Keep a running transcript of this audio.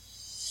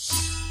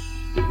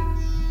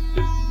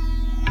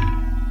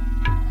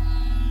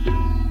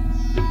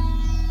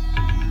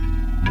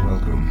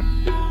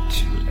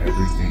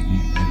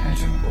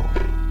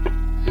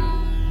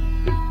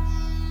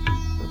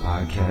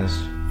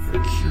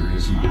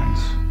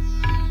minds.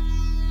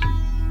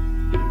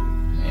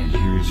 And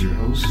here is your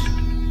host,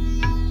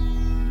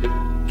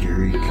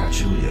 Gary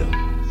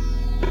Cacciolito.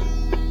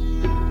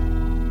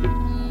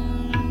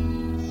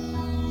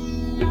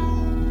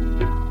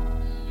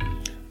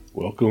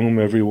 Welcome,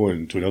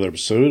 everyone, to another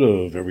episode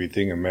of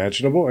Everything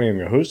Imaginable. I am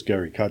your host,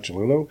 Gary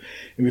Cacciolito.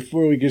 And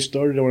before we get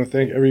started, I want to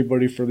thank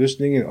everybody for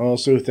listening and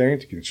also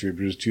thank the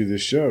contributors to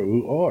this show,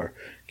 who are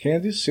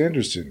Candace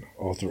Sanderson,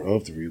 author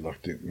of The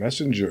Reluctant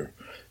Messenger;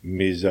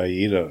 Ms.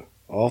 Aida,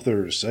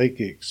 author,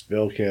 psychic,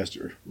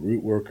 spellcaster,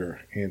 root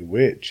worker, and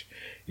witch.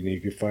 And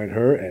you can find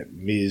her at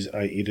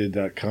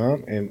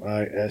MsAida.com,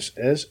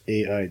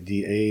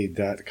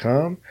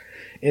 MISSAIDA.com.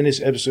 And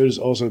this episode is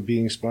also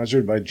being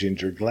sponsored by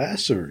Ginger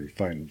Glasser. You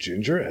find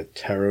Ginger at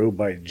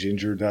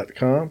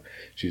tarotbyginger.com.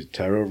 She's a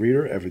tarot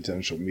reader,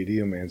 evidential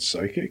medium, and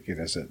psychic. And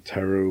that's at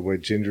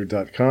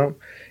tarotbyginger.com.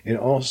 And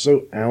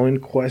also Alan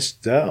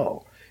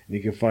Questel. And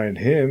you can find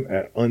him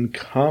at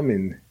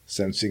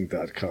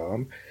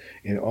uncommonsensing.com.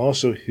 And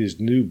also his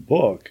new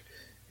book,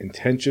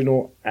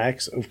 Intentional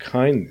Acts of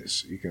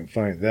Kindness. You can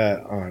find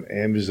that on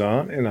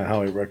Amazon, and I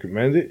highly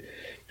recommend it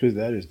because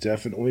that is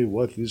definitely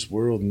what this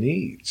world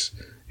needs.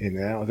 And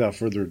now, without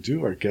further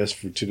ado, our guest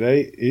for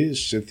today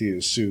is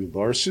Cynthia Sue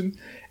Larson,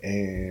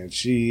 and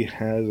she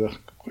has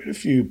quite a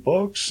few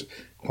books: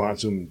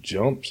 Quantum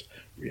Jumps,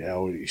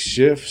 Reality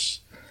Shifts,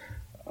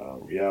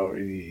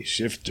 Reality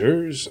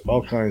Shifters,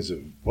 all kinds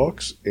of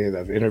books. And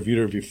I've interviewed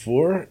her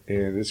before,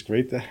 and it's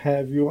great to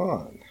have you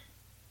on.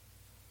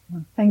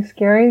 Thanks,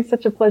 Gary.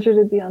 Such a pleasure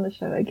to be on the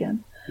show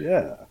again.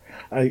 Yeah.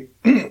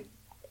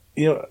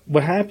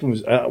 What happened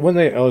was, one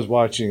day I was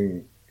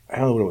watching, I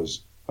don't know what it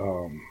was,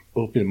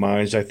 Open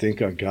Minds, I think,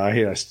 on Guy.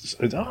 And I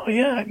said, oh,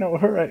 yeah, I know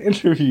her. I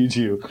interviewed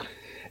you.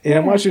 And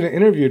I'm watching the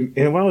interview.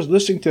 And when I was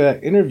listening to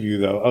that interview,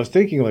 though, I was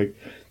thinking, like,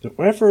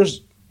 when I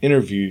first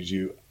interviewed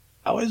you,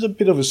 I was a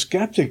bit of a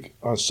skeptic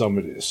on some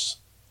of this.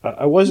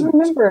 I wasn't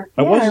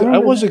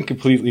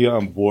completely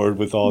on board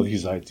with all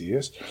these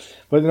ideas.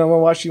 But then I'm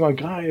watching you on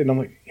Guy, and I'm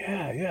like,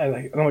 yeah.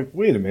 And I'm like,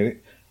 wait a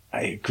minute.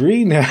 I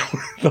agree now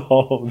with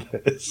all of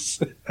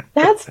this.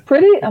 That's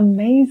pretty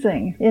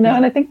amazing, and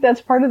I think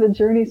that's part of the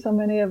journey so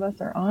many of us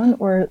are on,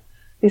 where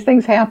these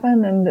things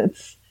happen, and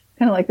it's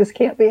kind of like, this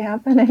can't be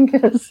happening,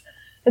 because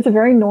it's a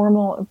very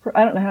normal,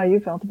 I don't know how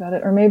you felt about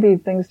it, or maybe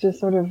things just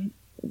sort of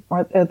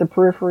are at the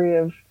periphery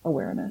of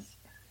awareness,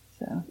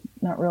 so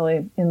not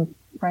really in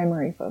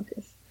primary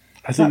focus.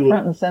 I think not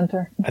front and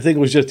center. I think it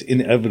was just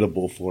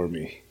inevitable for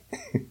me.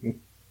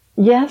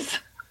 Yes.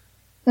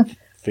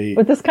 Fate.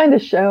 With this kind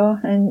of show,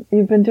 and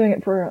you've been doing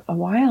it for a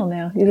while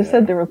now. You just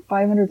said there were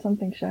 500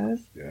 something shows.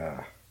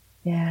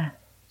 Yeah.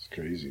 It's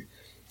crazy.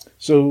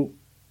 So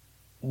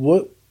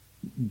what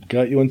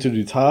got you into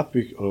the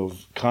topic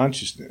of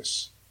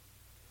consciousness?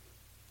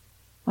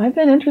 I've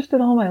been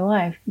interested all my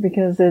life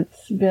because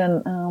it's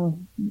been,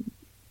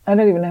 I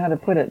don't even know how to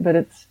put it, but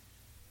it's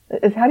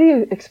how do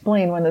you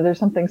explain when there's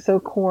something so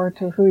core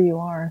to who you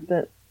are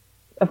that,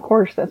 of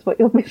course, that's what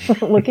you'll be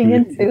looking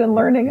into and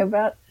learning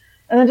about.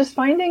 And then just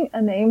finding a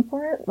name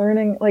for it,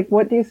 learning, like,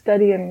 what do you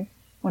study? And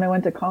when I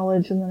went to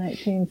college in the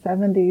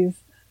 1970s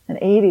and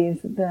 80s,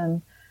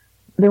 then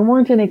there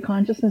weren't any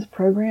consciousness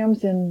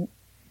programs in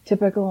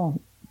typical,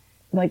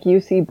 like,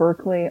 UC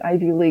Berkeley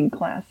Ivy League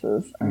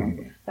classes.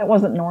 That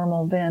wasn't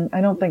normal then.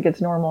 I don't think it's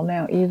normal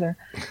now either.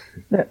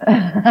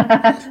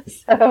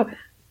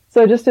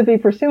 So just to be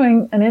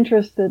pursuing an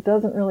interest that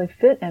doesn't really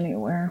fit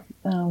anywhere,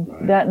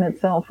 that in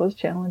itself was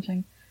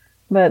challenging.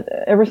 But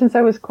ever since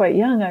I was quite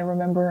young, I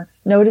remember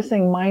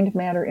noticing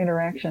mind-matter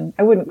interaction.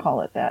 I wouldn't call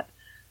it that,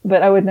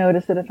 but I would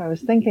notice that if I was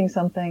thinking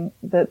something,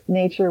 that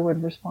nature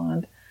would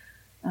respond.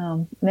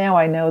 Now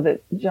I know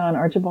that John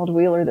Archibald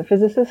Wheeler, the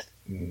physicist,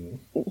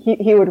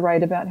 he would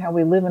write about how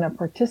we live in a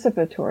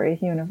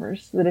participatory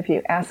universe, that if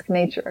you ask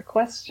nature a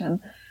question,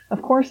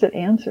 of course it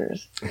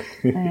answers.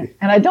 And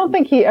I don't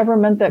think he ever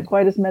meant that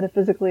quite as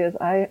metaphysically as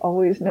I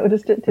always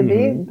noticed it to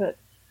be,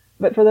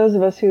 But for those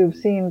of us who've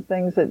seen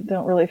things that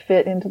don't really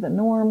fit into the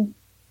norm,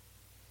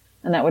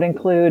 and that would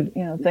include,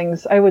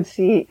 things, I would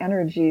see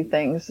energy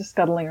things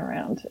scuttling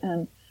around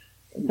and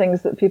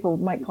things that people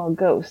might call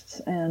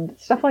ghosts and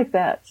stuff like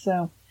that.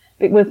 So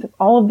with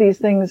all of these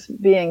things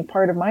being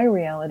part of my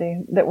reality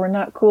that were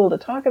not cool to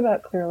talk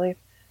about clearly,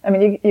 I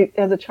mean, you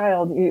as a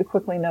child, you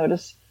quickly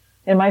notice,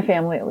 in my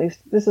family at least,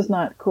 this is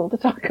not cool to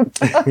talk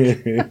about.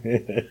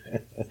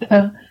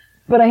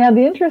 But I had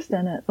the interest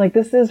in it. Like,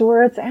 this is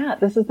where it's at.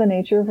 This is the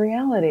nature of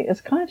reality.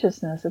 It's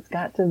consciousness. It's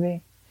got to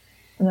be.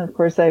 And of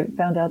course, I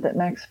found out that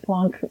Max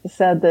Planck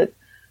said that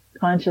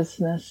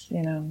consciousness,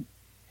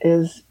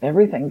 is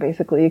everything,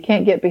 basically. You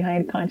can't get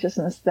behind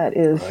consciousness that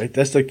is. Right.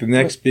 That's like the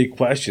next big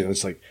question.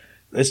 It's like,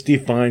 let's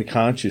define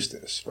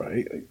consciousness,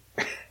 right?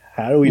 Like,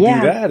 how do we do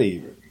that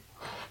even?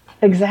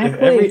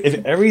 Exactly.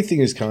 If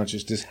everything is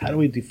consciousness, how do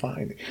we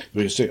define it? Do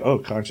we just say, oh,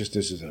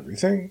 consciousness is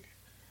everything?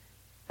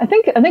 I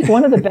think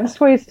one of the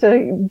best ways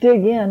to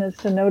dig in is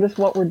to notice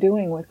what we're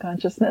doing with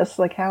consciousness.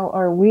 Like, how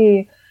are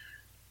we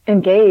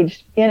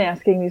engaged in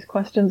asking these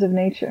questions of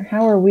nature?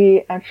 How are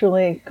we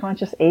actually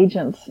conscious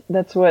agents?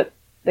 That's what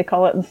They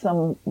call it in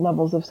some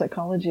levels of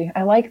psychology.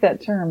 I like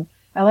that term.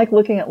 I like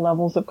looking at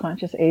levels of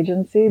conscious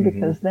agency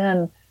because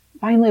then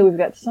finally we've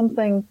got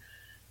something.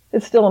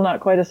 It's still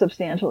not quite as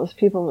substantial as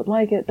people would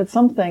like it, but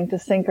something to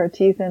sink our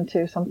teeth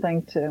into,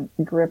 something to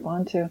grip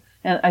onto.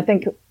 And I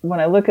think when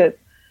I look at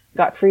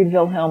Gottfried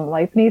Wilhelm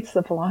Leibniz,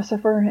 the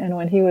philosopher, and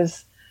when he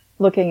was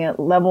looking at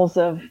levels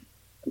of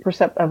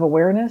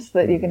awareness,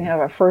 that you can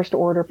have a first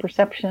order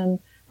perception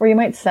where you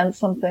might sense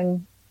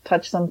something,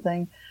 touch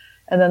something.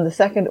 And then the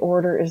second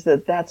order is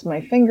that that's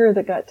my finger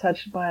that got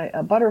touched by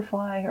a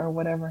butterfly or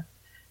whatever.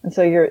 And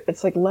so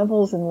it's like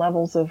levels and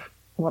levels of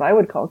what I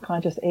would call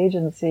conscious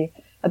agency.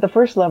 At the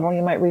first level,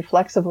 you might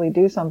reflexively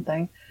do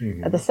something.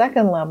 At the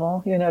second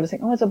level, you're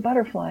noticing, oh, it's a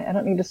butterfly. I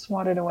don't need to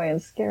swat it away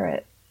and scare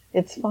it.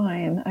 It's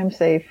fine. I'm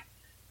safe.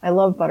 I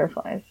love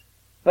butterflies.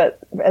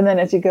 And then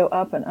as you go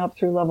up and up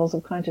through levels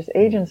of conscious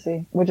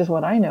agency, which is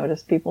what I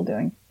notice people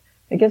doing,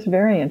 it gets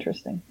very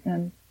interesting.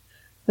 And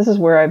this is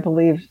where I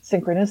believe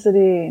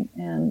synchronicity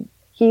and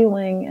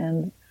healing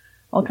and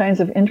all kinds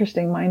of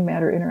interesting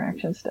mind-matter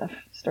interaction stuff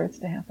starts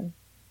to happen.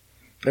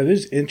 That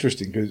is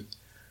interesting because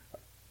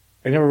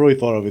I never really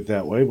thought of it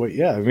that way. But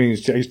yeah, I mean, I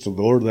guess the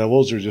lower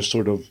levels are just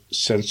sort of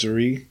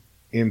sensory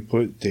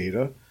input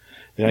data.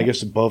 And I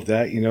guess above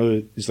that,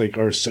 it's like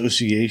our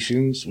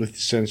associations with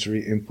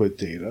sensory input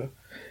data.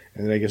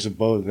 And then I guess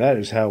above that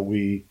is how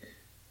we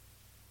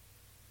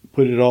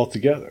put it all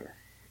together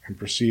and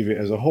perceive it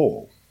as a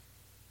whole.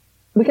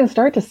 We can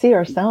start to see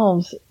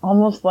ourselves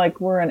almost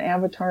like we're an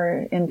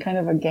avatar in kind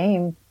of a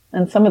game.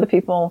 And some of the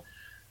people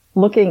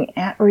looking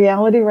at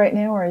reality right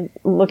now are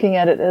looking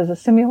at it as a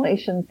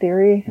simulation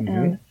theory.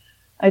 And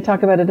I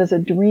talk about it as a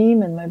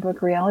dream in my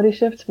book, Reality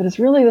Shifts, but it's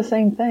really the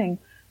same thing.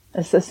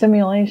 It's a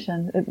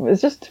simulation. It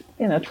was just,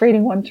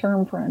 trading one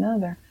term for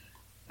another,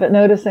 but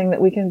noticing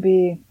that we can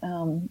be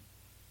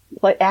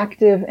like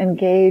active,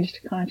 engaged,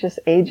 conscious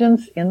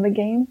agents in the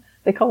game.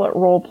 They call it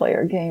role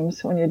player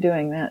games when you're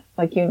doing that.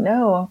 Like,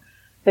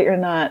 that you're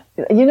not,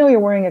 you're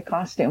wearing a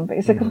costume,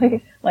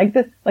 basically. Like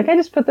I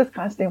just put this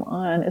costume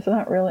on.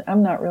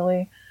 I'm not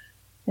really,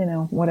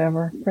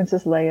 whatever,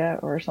 Princess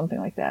Leia or something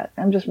like that.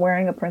 I'm just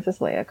wearing a Princess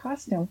Leia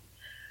costume.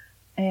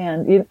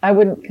 And I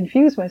wouldn't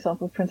confuse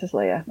myself with Princess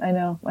Leia. I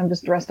know I'm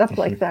just dressed up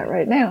like that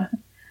right now.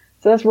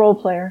 So that's role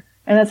player.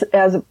 And that's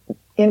as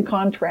in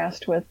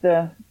contrast with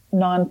the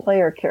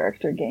non-player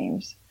character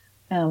games.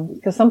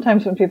 Because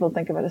sometimes when people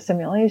think about a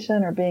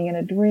simulation or being in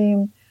a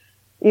dream,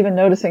 even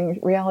noticing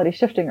reality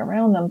shifting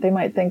around them, they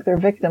might think they're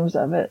victims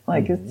of it.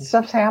 Like,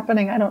 stuff's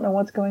happening. I don't know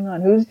what's going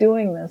on. Who's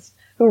doing this?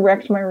 Who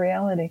wrecked my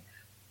reality?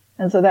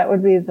 And so that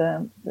would be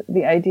the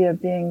idea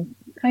of being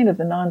kind of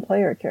the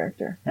non-player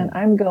character. And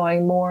I'm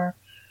going more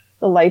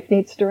the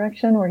Leibniz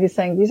direction, where he's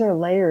saying these are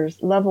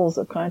levels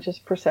of conscious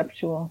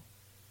perceptual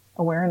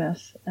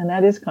awareness. And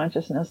that is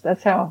consciousness.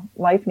 That's how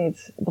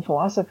Leibniz, the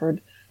philosopher,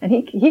 and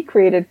he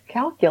created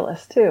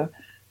calculus too.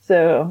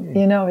 So,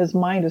 his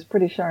mind was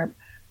pretty sharp.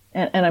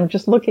 And I'm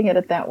just looking at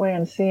it that way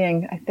and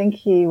seeing, I think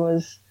he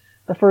was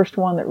the first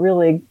one that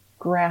really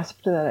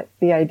grasped the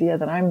idea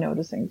that I'm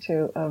noticing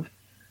too, of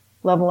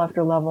level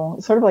after level.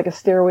 It's sort of like a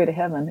stairway to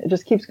heaven. It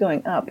just keeps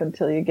going up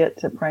until you get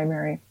to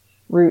primary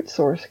root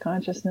source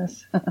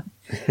consciousness.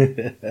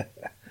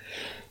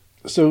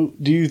 So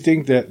do you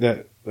think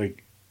that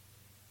like,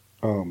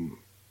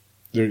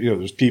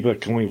 there's people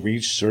that can only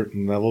reach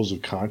certain levels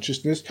of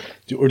consciousness?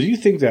 Or do you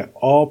think that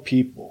all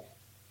people,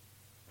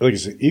 like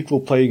it's an equal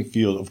playing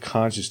field of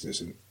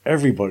consciousness, and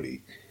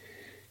everybody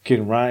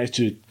can rise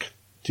to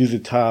the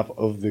top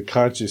of the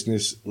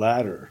consciousness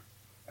ladder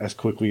as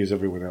quickly as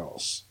everyone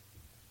else?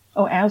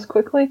 Oh, as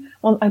quickly?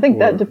 Well, I think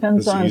that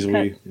depends on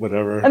easily,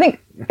 whatever. I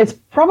think it's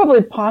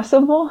probably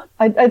possible.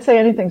 I'd say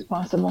anything's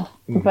possible,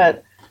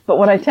 but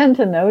what I tend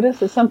to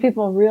notice is some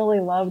people really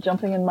love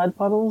jumping in mud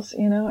puddles.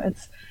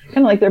 It's kind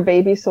of like they're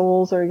baby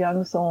souls or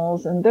young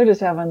souls, and they're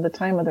just having the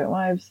time of their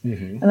lives.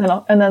 And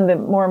then the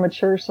more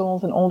mature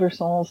souls and older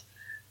souls,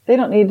 they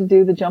don't need to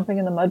do the jumping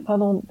in the mud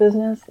puddle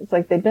business. It's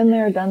like they've been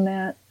there, done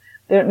that.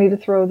 They don't need to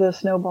throw the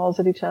snowballs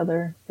at each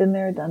other. Been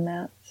there, done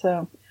that.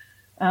 So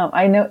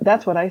I know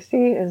that's what I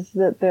see, is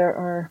that there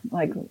are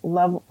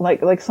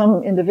like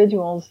some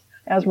individuals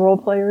as role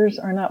players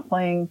are not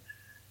playing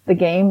the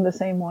game the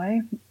same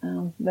way.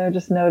 They're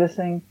just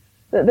noticing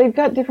that they've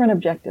got different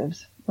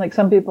objectives. Like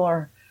some people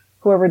are,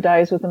 whoever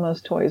dies with the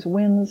most toys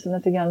wins, and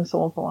that's a young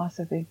soul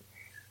philosophy.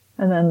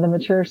 And then the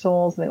mature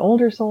souls, the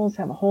older souls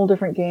have a whole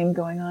different game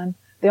going on.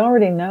 They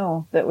already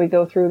know that we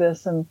go through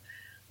this and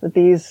that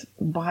these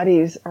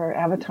bodies are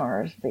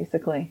avatars,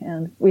 basically,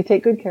 and we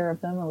take good care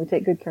of them and we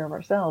take good care of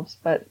ourselves.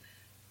 But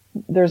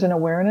there's an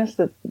awareness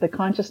that the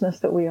consciousness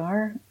that we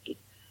are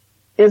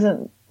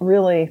isn't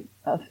really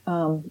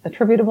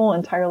attributable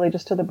entirely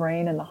just to the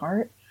brain and the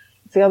heart.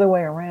 It's the other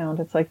way around.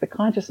 It's like the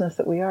consciousness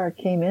that we are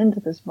came into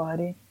this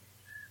body.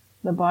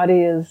 The body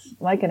is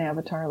like an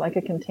avatar, like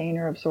a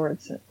container of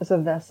sorts. It's a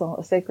vessel,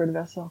 a sacred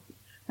vessel,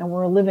 and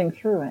we're living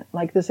through it.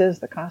 Like this is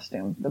the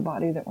costume, the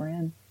body that we're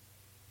in.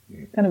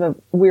 Kind of a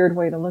weird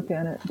way to look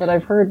at it. But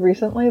I've heard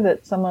recently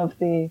that some of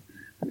the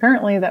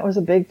apparently that was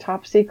a big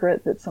top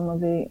secret that some of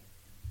the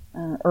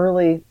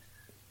early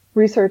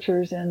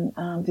researchers in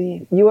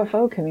the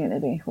UFO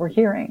community were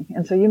hearing.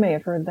 And so you may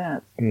have heard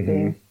that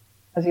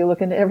as you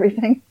look into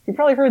everything. You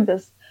probably heard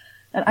this.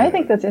 And I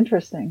think that's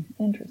interesting.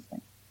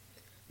 Interesting.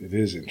 It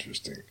is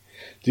interesting.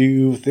 Do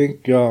you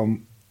think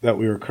that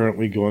we are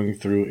currently going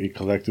through a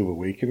collective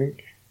awakening?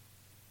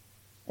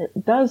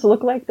 It does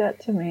look like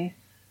that to me.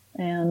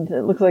 And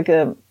it looks like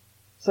a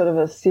sort of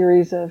a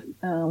series of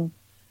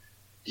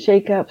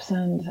shakeups,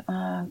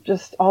 and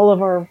just all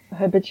of our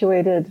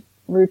habituated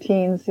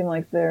routines seem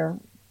like they're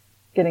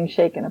getting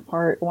shaken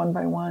apart one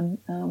by one.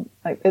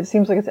 It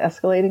seems like it's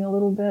escalating a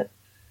little bit.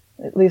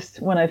 At least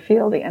when I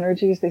feel the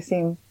energies, they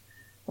seem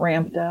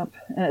ramped up.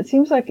 And it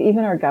seems like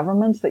even our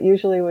governments that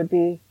usually would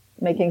be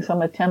making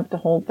some attempt to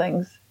hold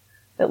things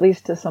at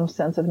least to some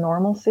sense of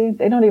normalcy,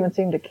 they don't even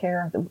seem to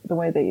care the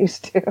way they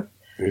used to.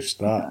 They've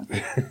stopped.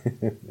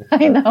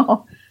 I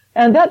know.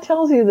 And that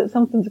tells you that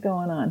something's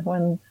going on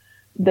when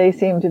they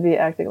seem to be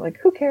acting like,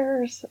 who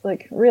cares?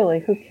 Like, really,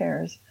 who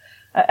cares?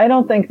 I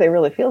don't think they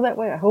really feel that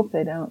way. I hope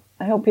they don't.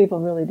 I hope people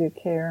really do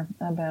care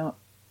about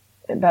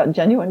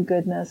genuine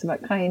goodness,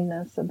 about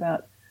kindness,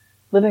 about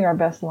living our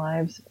best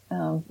lives,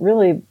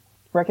 really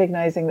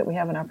recognizing that we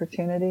have an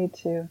opportunity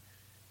to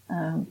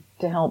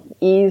help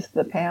ease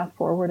the path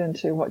forward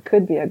into what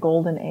could be a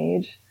golden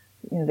age,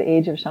 the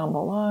age of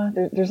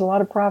Shambhala. There's a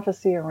lot of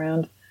prophecy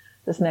around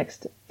this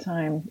next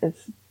time.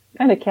 It's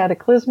kind of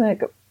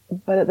cataclysmic,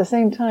 but at the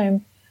same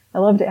time, I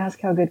love to ask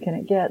how good can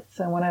it get.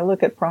 So when I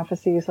look at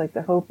prophecies like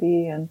the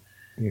Hopi and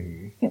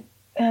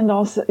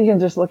also you can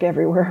just look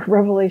everywhere,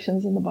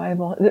 Revelations in the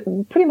Bible,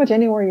 pretty much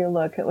anywhere you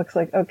look, it looks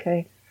like,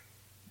 okay,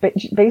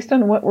 based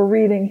on what we're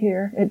reading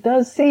here, it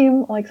does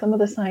seem like some of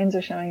the signs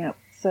are showing up.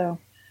 So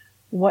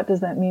what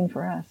does that mean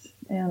for us?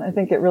 And I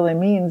think it really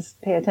means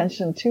pay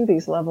attention to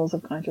these levels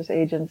of conscious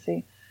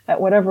agency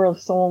at whatever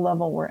soul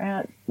level we're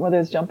at, whether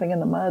it's jumping in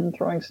the mud and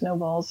throwing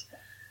snowballs.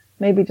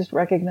 Maybe just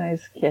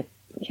recognize, can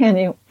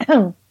you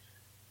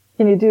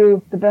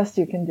do the best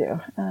you can do,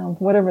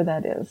 whatever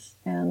that is,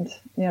 and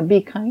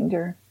be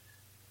kinder.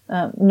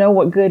 Know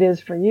what good is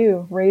for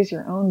you. Raise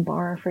your own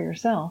bar for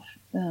yourself.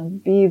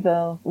 Be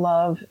the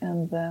love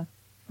and the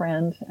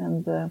friend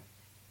and the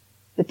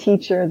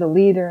teacher, the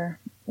leader,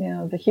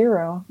 the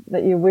hero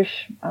that you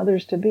wish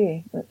others to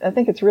be. I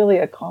think it's really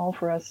a call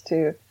for us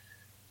to,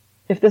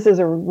 if this is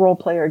a role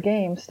player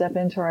game, step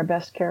into our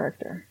best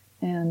character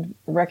and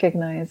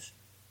recognize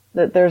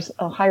that there's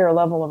a higher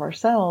level of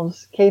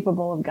ourselves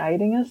capable of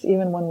guiding us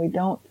even when we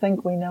don't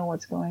think we know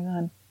what's going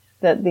on,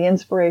 that the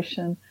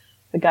inspiration,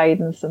 the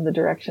guidance, and the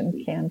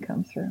direction can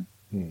come through.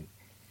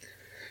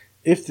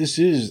 If this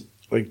is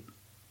like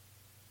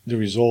the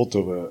result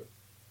of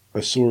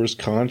a source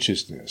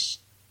consciousness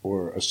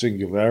or a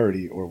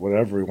singularity or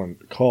whatever you want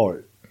to call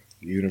it,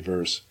 the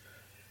universe,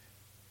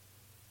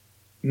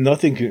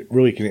 nothing can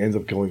end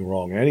up going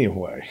wrong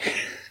anyway.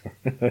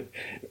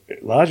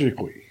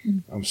 Logically,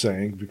 I'm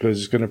saying, because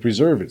it's going to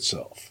preserve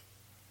itself.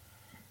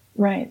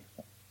 Right.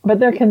 But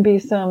there can be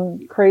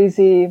some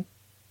crazy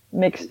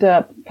mixed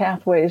up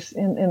pathways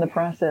in the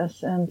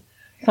process, and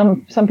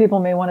some people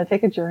may want to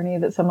take a journey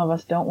that some of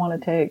us don't want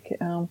to take.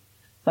 Some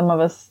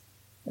of us,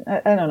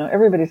 I don't know,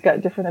 everybody's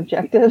got different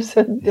objectives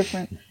and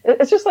different,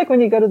 it's just like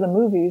when you go to the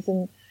movies,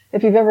 and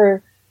if you've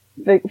ever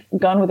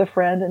gone with a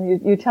friend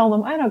and you tell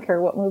them, I don't care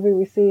what movie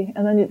we see,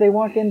 and then they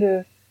walk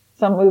into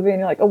some movie and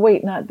you're like, oh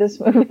wait, not this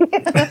movie. And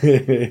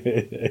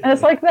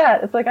it's like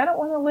that. It's like, I don't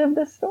want to live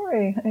this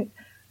story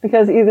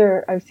because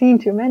either I've seen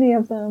too many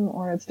of them,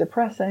 or it's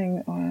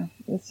depressing, or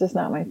it's just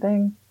not my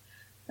thing.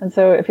 And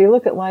so if you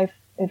look at life,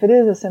 if it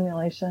is a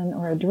simulation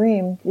or a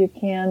dream, you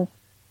can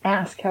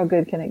ask how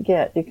good can it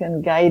get. You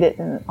can guide it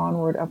in an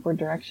onward, upward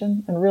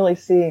direction and really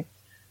see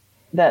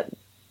that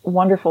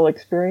wonderful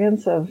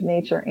experience of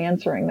nature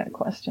answering that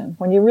question.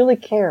 When you really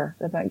care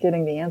about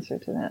getting the answer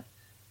to that,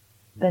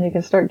 then you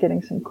can start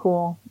getting some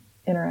cool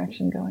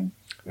interaction going.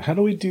 How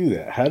do we do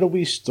that? How do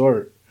we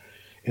start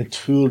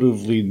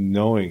intuitively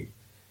knowing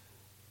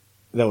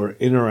that we're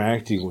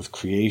interacting with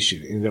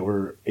creation and that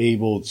we're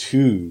able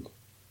to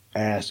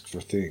ask for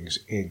things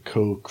and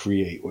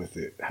co-create with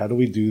it? How do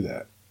we do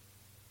that?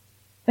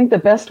 I think the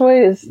best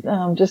way is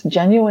just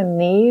genuine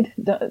need.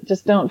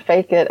 Just don't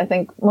fake it. I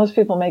think most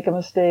people make a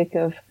mistake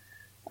of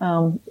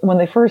when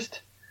they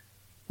first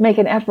make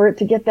an effort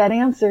to get that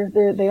answer,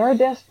 they are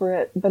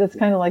desperate, but it's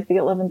kind of like the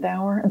 11th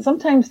hour. And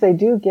sometimes they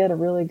do get a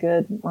really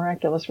good,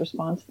 miraculous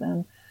response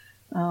then.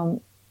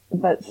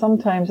 But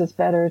sometimes it's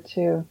better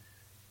to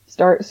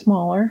start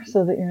smaller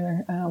so that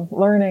you're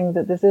learning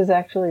that this is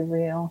actually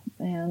real,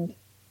 and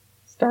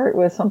start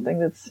with something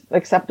that's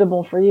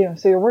acceptable for you.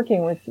 So you're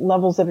working with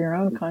levels of your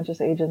own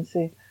conscious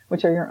agency,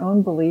 which are your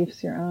own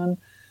beliefs, your own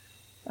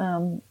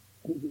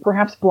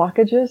perhaps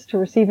blockages to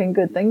receiving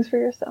good things for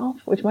yourself,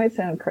 which might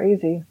sound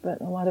crazy, but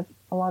a lot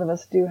of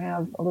us do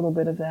have a little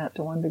bit of that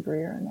to one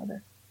degree or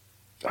another.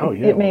 Oh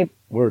yeah,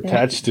 we're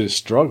attached to the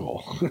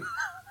struggle.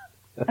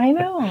 I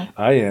know.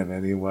 I am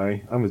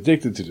anyway. I'm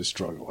addicted to the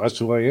struggle. That's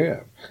who I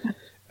am.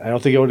 I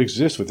don't think I would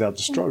exist without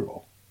the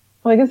struggle.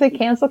 Well, I can say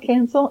cancel.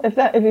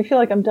 If you feel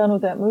like I'm done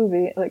with that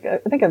movie, like I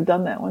think I've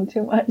done that one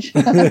too much. So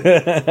you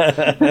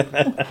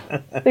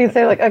can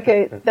say like,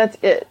 okay, that's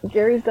it.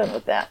 Gary's done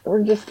with that.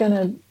 We're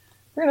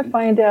gonna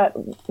find out,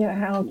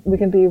 how we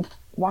can be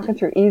walking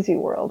through easy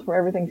world where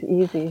everything's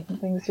easy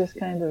and things just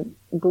kind of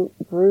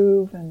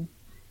groove and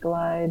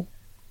glide.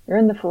 You're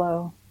in the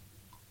flow.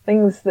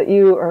 Things that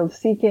you are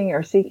seeking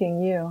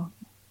you,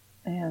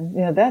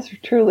 and that's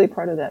truly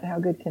part of that. How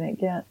good can it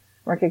get?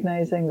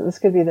 Recognizing that this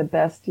could be the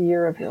best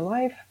year of your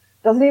life.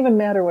 Doesn't even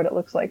matter what it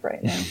looks like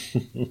right now.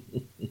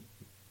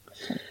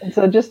 And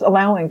so just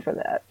allowing for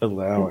that.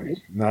 Allowing,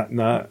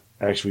 not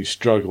actually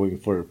struggling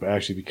for it, but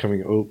actually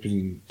becoming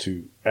open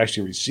to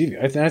actually receiving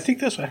it. I think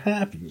that's what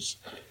happens,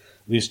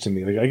 at least to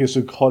me. Like I get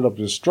so caught up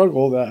in the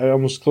struggle that I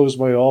almost close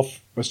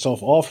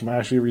myself off from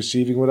actually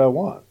receiving what I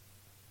want.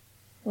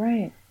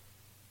 Right.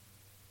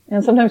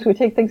 And sometimes we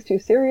take things too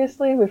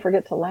seriously. We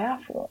forget to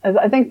laugh.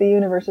 I think the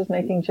universe is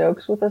making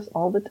jokes with us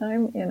all the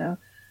time.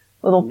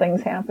 Little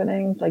things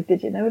happening. Like,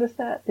 did you notice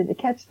that? Did you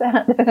catch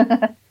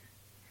that?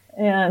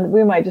 And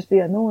we might just be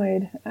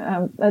annoyed.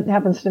 That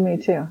happens to me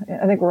too.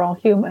 I think we're all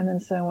human.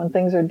 And so when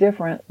things are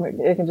different,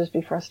 it can just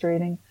be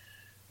frustrating.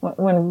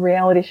 When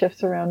reality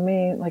shifts around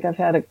me, like I've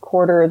had a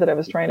quarter that I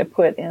was trying to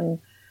put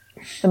in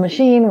the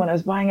machine when I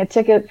was buying a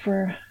ticket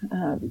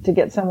to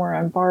get somewhere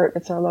on BART.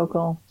 It's our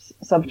local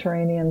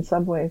subterranean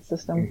subway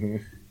system. Mm-hmm.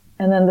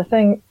 And then the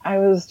thing, I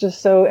was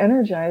just so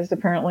energized.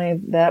 Apparently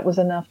that was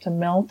enough to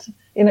melt.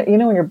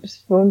 When you're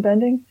spoon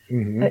bending,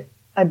 mm-hmm.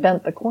 I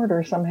bent the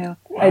quarter somehow.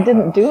 Wow. I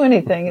didn't do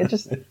anything. It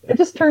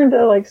just turned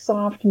to like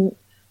soft,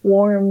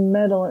 warm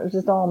metal. It was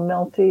just all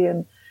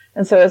melty.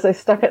 And so as I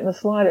stuck it in the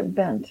slot, it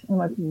bent. I'm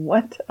like,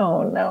 what?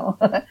 Oh no.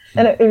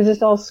 And it was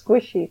just all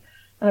squishy.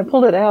 And I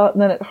pulled it out,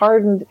 and then it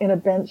hardened in a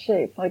bent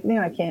shape. Like,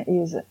 now I can't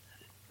use it.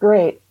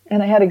 Great.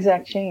 And I had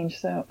exact change,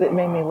 so it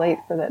made me late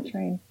for that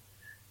train.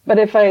 But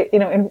if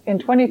in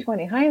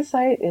 2020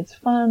 hindsight, it's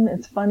fun,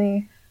 it's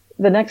funny.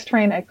 The next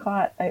train I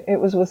caught, it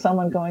was with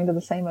someone going to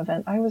the same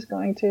event I was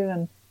going to,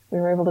 and we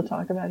were able to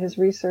talk about his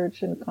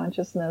research and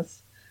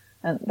consciousness.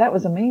 And that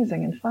was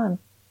amazing and fun.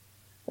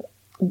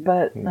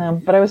 But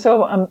I was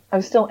I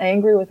was still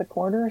angry with the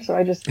quarter, so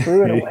I just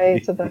threw it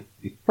away to the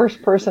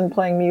first person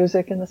playing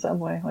music in the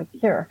subway. Like,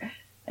 here.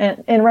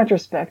 And in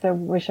retrospect, I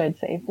wish I'd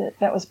saved it.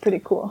 That was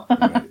pretty cool.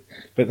 Right.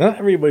 But not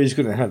everybody's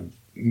going to have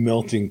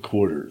melting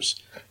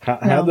quarters.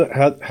 How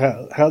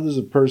does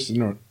a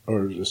person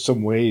or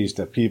some ways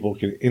that people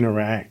can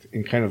interact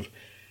and kind of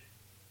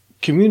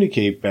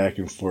communicate back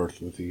and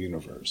forth with the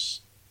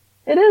universe?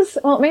 It is.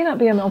 Well, it may not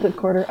be a melted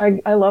quarter.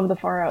 I love the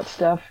far out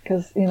stuff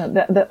because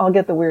that I'll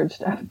get the weird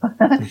stuff.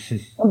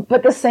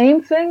 But the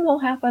same thing will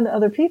happen to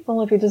other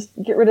people if you just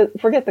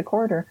forget the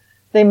quarter.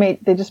 They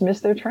just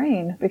miss their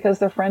train because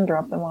their friend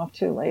dropped them off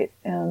too late,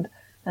 and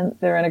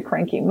they're in a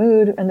cranky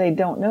mood and they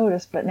don't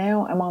notice. But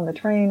now I'm on the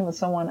train with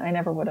someone I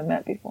never would have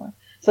met before.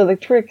 So the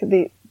trick,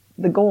 the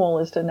goal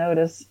is to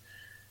notice.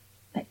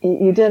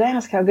 You did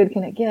ask, how good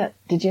can it get?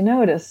 Did you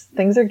notice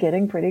things are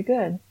getting pretty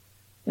good?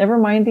 Never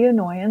mind the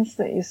annoyance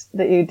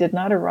that you did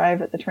not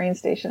arrive at the train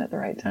station at the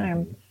right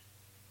time.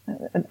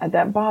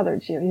 That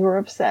bothered you. You were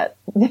upset.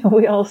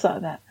 We all saw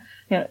that.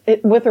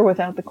 With or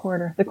without the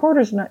quarter. The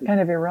quarter's not kind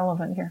of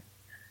irrelevant here.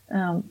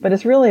 But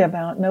it's really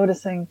about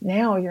noticing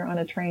now you're on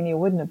a train you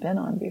wouldn't have been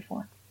on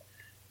before.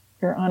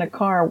 You're on a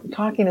car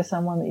talking to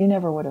someone that you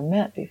never would have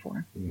met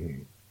before.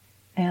 Mm-hmm.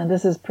 And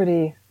this is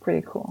pretty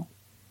cool.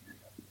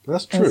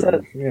 That's true.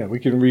 So, yeah, we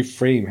can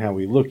reframe how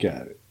we look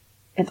at it.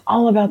 It's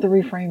all about the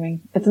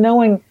reframing. It's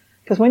knowing,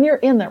 because when you're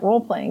in that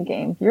role-playing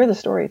game, you're the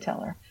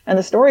storyteller. And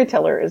the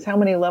storyteller is how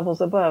many levels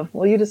above.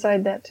 Well, you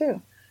decide that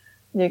too.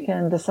 You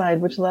can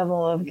decide which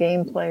level of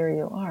game player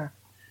you are.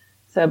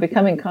 So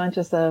becoming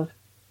conscious of,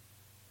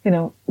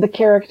 the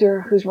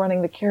character who's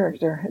running the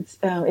character.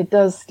 It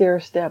does stair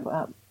step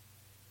up.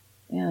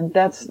 And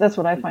that's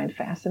what I find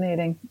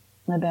fascinating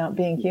about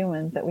being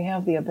human, that we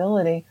have the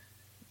ability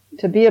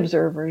to be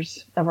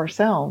observers of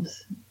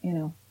ourselves,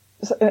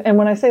 And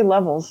when I say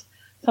levels,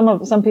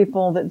 some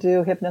people that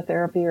do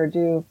hypnotherapy or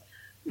do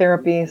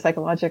therapy,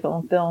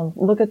 psychological, they'll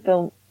look at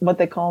what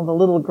they call the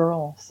little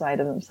girl side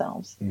of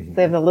themselves. Mm-hmm.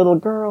 They have the little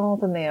girl,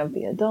 then they have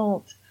the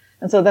adult.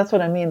 And so that's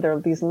what I mean. There are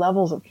these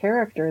levels of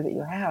character that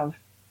you have,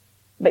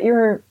 but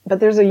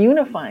there's a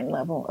unifying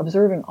level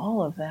observing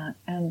all of that.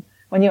 And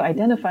when you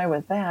identify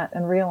with that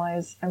and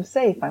realize I'm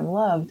safe, I'm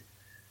loved,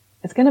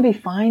 it's going to be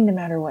fine no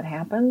matter what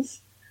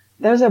happens.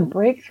 There's a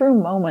breakthrough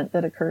moment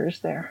that occurs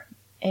there.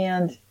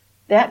 And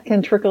that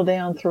can trickle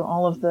down through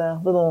all of the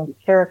little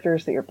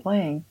characters that you're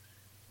playing.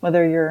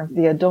 Whether you're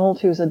the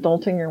adult who's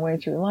adulting your way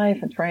through life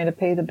and trying to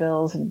pay the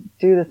bills and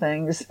do the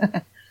things,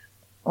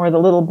 or the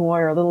little boy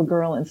or little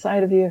girl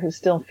inside of you who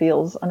still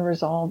feels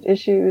unresolved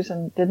issues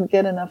and didn't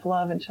get enough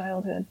love in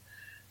childhood.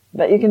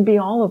 But you can be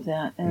all of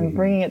that and mm-hmm.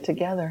 bringing it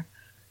together.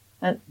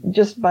 And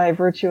just by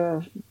virtue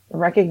of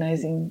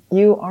recognizing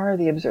you are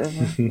the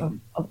observer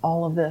of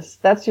all of this.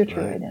 That's your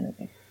true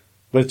identity.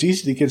 But it's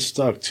easy to get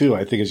stuck too.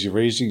 I think as you're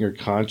raising your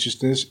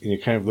consciousness and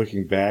you're kind of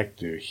looking back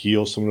to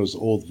heal some of those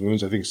old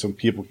wounds, I think some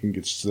people can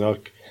get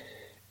stuck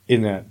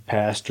in that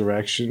past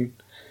direction.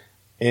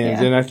 And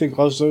then I think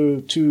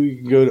also too, you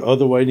can go the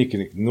other way and you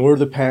can ignore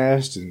the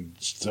past and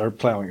start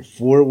plowing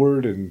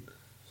forward and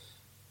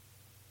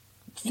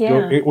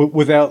go,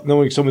 without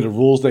knowing some of the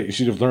rules that you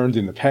should have learned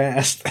in the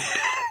past.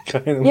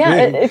 Kind of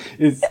thing.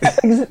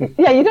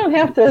 You don't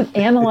have to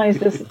analyze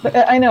this.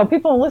 I know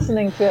people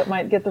listening to it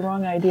might get the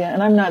wrong idea,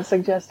 and I'm not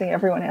suggesting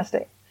everyone has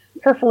to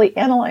carefully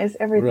analyze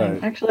everything.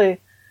 Right.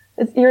 Actually,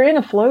 you're in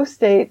a flow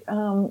state,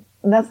 and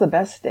that's the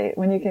best state,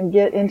 when you can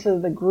get into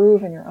the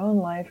groove in your own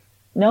life,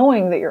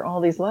 knowing that you're all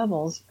these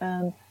levels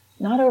and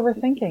not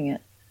overthinking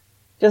it.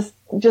 Just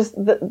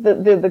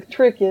the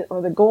trick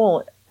or the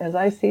goal, as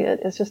I see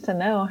it, is just to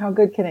know how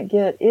good can it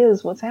get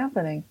is what's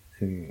happening.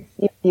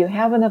 You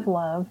have enough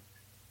love.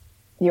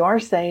 You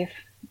are safe,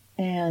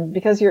 and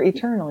because you're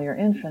eternal, you're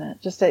infinite,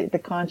 just at the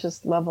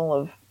conscious level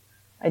of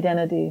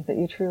identity that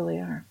you truly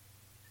are.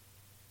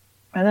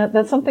 And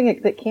that's something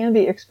that can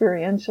be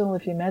experiential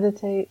if you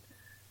meditate.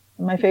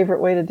 My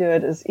favorite way to do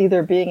it is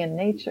either being in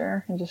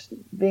nature and just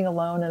being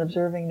alone and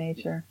observing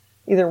nature,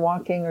 either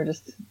walking or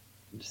just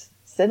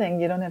sitting.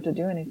 You don't have to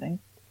do anything.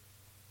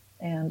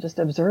 And just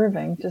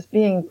observing, just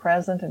being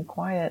present and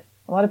quiet.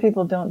 A lot of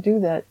people don't do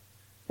that.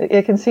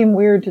 It can seem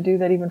weird to do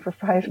that even for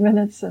 5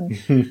 minutes,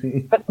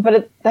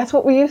 but that's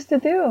what we used to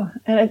do.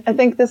 And I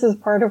think this is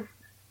part of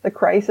the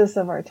crisis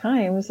of our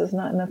times, is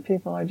not enough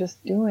people are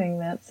just doing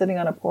that, sitting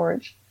on a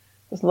porch,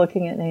 just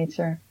looking at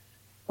nature.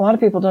 A lot of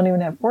people don't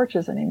even have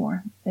porches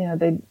anymore.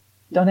 They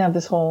don't have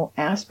this whole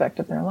aspect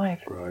of their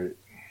life. Right.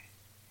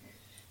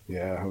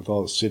 Yeah, with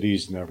all the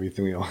cities and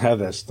everything, we don't have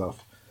that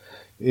stuff.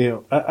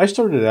 I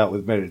started out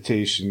with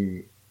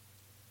meditation,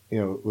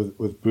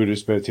 with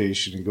Buddhist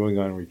meditation and going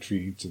on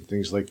retreats and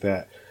things like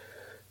that.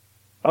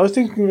 I was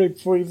thinking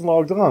before I even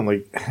logged on,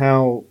 like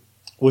how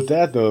with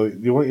that though,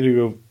 they want you to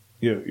go,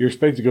 you're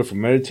expected to go from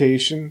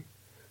meditation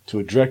to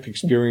a direct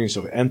experience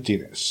of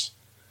emptiness.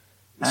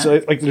 So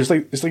it's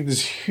like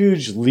this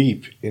huge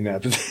leap in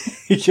that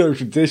particular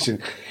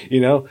tradition,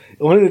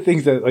 One of the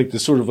things that like the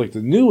sort of like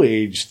the new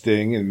age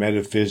thing in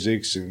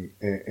metaphysics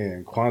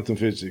and quantum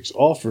physics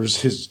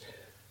offers is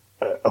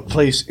a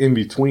place in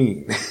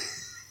between.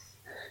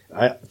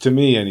 To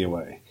me,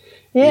 anyway.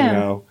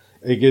 Yeah.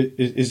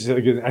 It's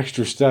like an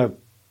extra step,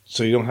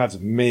 so you don't have to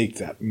make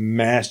that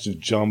massive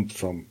jump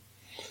from,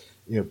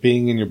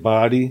 being in your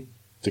body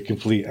to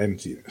complete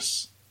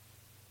emptiness.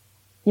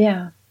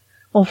 Yeah.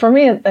 Well, for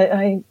me,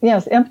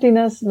 yes,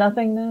 emptiness,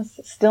 nothingness,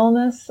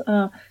 stillness.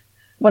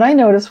 What I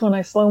notice when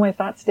I slow my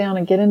thoughts down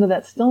and get into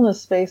that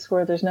stillness space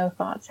where there's no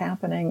thoughts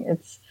happening,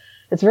 it's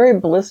very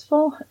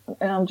blissful.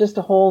 Just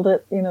to hold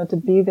it, to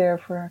be there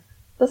for.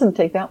 Doesn't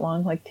take that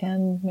long, like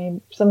 10, maybe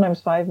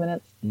sometimes 5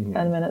 minutes, 10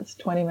 minutes,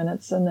 20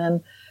 minutes. And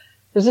then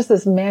there's just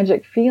this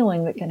magic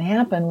feeling that can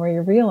happen where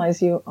you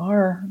realize you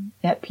are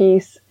at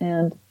peace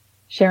and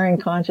sharing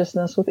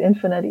consciousness with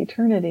infinite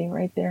eternity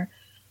right there.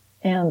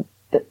 And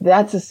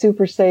that's a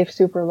super safe,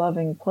 super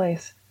loving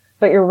place.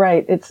 But you're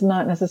right. It's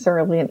not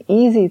necessarily an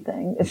easy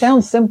thing. It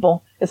sounds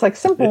simple. It's like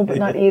simple, but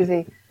not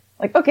easy.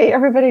 Like, okay,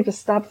 everybody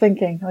just stop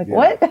thinking. Like,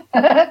 what?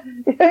 But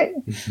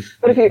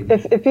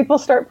if people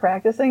start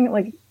practicing,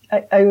 like,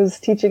 I was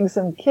teaching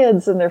some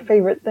kids, and their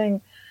favorite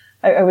thing,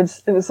 it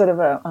was sort of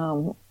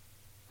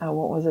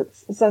what was it?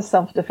 It's a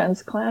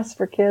self-defense class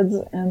for kids.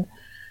 And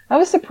I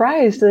was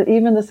surprised that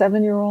even the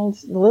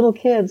 7-year-olds, the little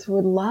kids,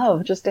 would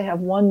love just to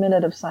have 1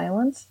 minute of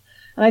silence.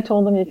 And I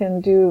told them you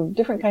can do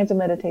different kinds of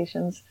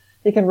meditations.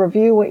 You can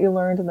review what you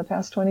learned in the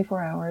past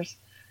 24 hours.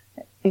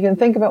 You can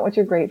think about what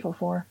you're grateful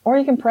for. Or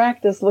you can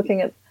practice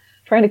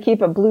trying to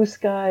keep a blue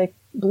sky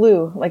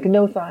blue, like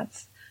no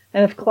thoughts.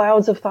 And if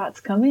clouds of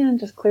thoughts come in,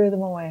 just clear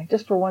them away,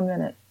 just for 1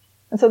 minute.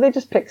 And so they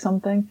just pick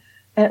something.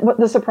 And what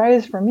the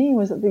surprise for me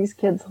was that these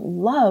kids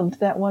loved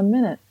that 1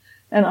 minute.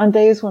 And on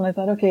days when I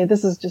thought, okay,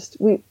 this is just,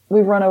 we've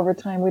run over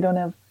time, we don't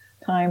have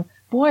time.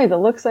 Boy, the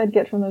looks I'd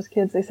get from those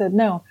kids, they said,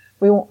 no,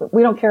 we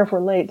don't care if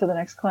we're late to the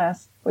next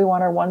class. We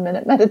want our 1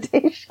 minute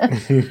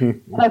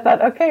meditation. And I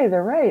thought, okay,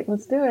 they're right,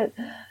 let's do it.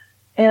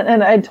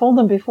 And I told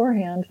them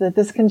beforehand that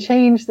this can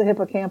change the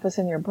hippocampus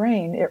in your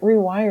brain. It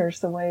rewires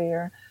the way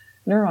your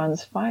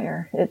neurons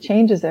fire. It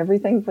changes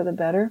everything for the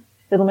better.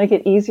 It'll make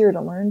it easier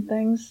to learn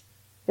things.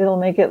 It'll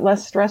make it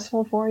less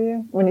stressful for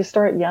you. When you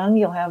start young,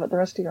 you'll have it the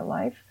rest of your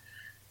life.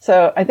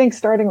 So I think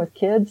starting with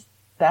kids,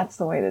 that's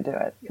the way to do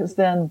it, because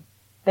then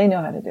they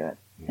know how to do it.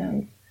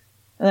 And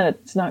then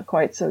it's not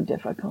quite so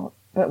difficult.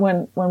 But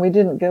when we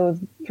didn't go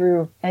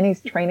through any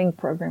training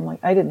program, like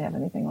I didn't have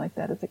anything like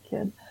that as a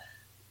kid,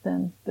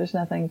 then there's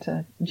nothing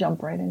to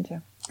jump right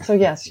into. So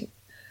yes,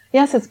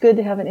 it's good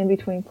to have an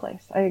in-between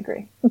place. I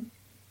agree.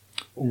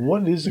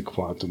 What is a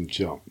quantum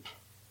jump?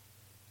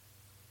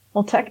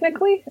 Well,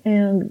 technically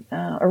and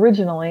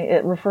originally,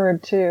 it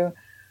referred to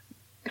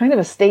kind of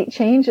a state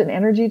change, an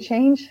energy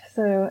change.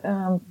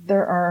 So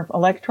there are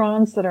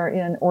electrons that are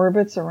in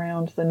orbits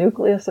around the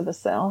nucleus of a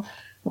cell.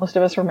 Most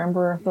of us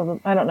remember,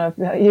 I don't know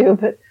about you,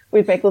 but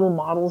we'd make little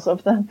models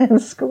of them in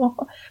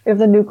school. We have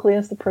the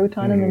nucleus, the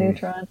proton and the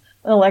neutron.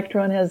 An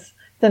electron has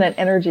then an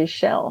energy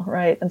shell,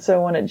 right? And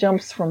so when it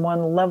jumps from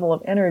one level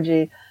of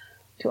energy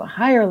to a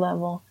higher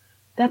level,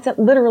 that's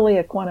literally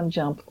a quantum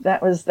jump.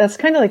 That's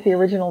kind of like the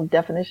original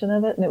definition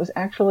of it, and it was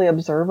actually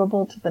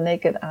observable to the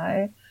naked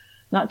eye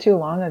not too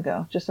long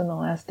ago. Just in the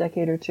last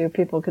decade or two,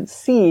 people could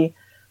see a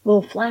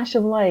little flash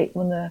of light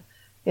when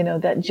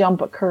that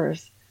jump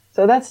occurs.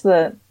 So that's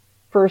the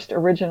first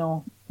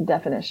original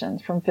definition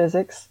from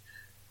physics.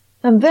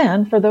 And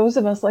then for those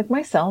of us like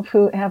myself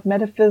who have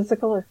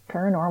metaphysical or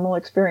paranormal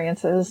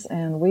experiences,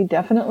 and we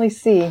definitely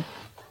see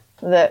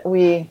that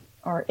we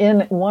are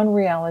in one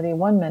reality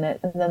 1 minute,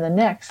 and then the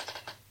next,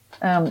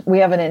 we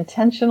have an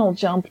intentional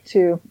jump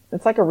to,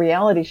 it's like a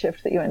reality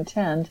shift that you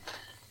intend,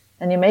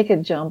 and you make a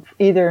jump,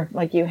 either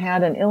like you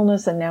had an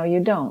illness and now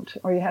you don't,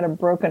 or you had a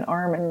broken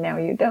arm and now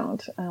you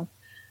don't.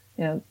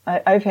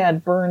 I've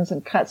had burns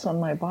and cuts on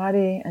my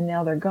body and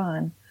now they're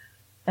gone.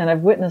 And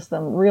I've witnessed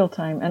them real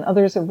time, and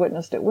others have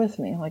witnessed it with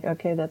me. Like,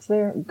 okay, that's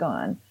there,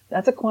 gone.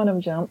 That's a quantum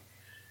jump.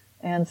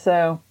 And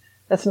so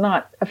that's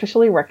not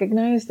officially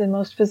recognized in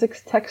most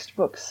physics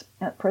textbooks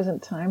at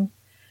present time.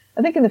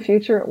 I think in the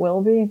future it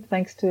will be,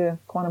 thanks to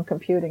quantum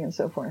computing and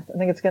so forth. I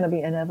think it's going to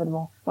be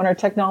inevitable. When our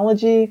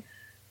technology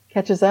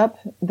catches up,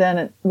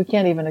 then we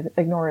can't even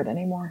ignore it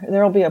anymore.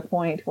 There will be a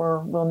point where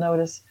we'll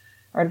notice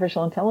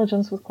artificial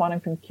intelligence with quantum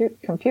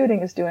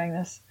computing is doing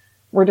this.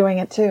 We're doing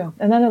it too.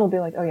 And then it'll be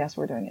like, oh yes,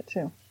 we're doing it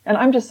too. And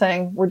I'm just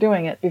saying we're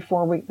doing it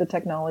before the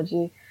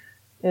technology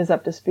is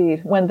up to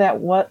speed. When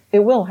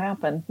it will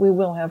happen, we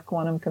will have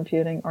quantum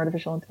computing,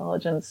 artificial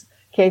intelligence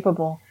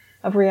capable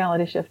of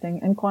reality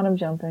shifting and quantum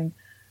jumping.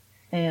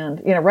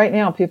 And, right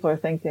now people are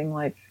thinking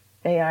like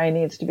AI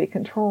needs to be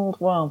controlled.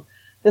 Well,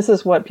 this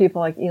is what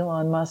people like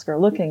Elon Musk are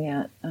looking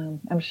at.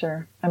 I'm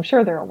sure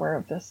they're aware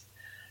of this.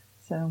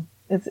 So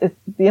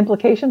the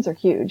implications are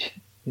huge.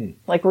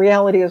 Like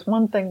reality is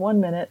one thing 1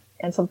 minute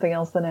and something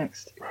else the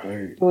next.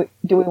 Right.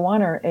 Do we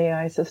want our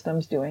AI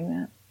systems doing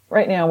that?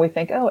 Right now we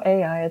think, oh,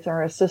 AI, it's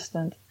our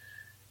assistant.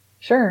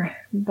 Sure,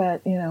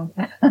 but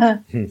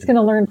it's going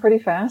to learn pretty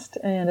fast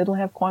and it'll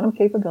have quantum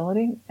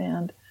capability,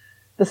 and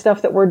the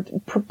stuff that we're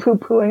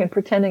poo-pooing and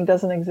pretending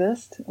doesn't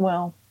exist,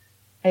 well,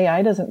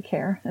 AI doesn't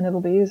care and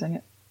it'll be using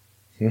it.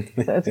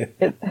 So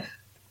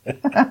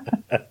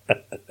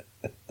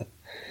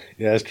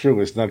Yeah, that's true.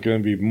 It's not going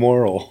to be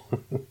moral.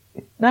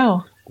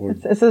 No.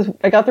 It says,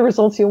 I got the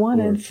results you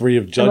wanted. Or free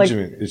of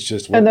judgment. It's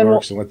just what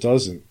works and what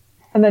doesn't.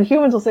 And then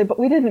humans will say, but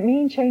we didn't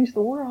mean change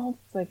the world.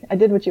 It's like, I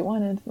did what you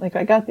wanted. Like,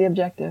 I got the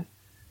objective.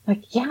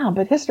 Like, yeah,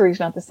 but history's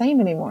not the same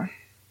anymore.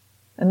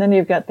 And then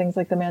you've got things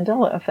like the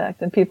Mandela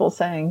effect and people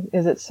saying,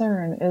 is it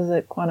CERN? Is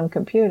it quantum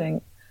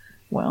computing?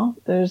 Well,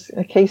 there's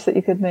a case that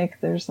you could make.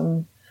 There's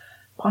some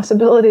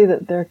possibility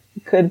that there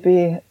could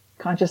be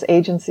conscious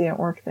agency at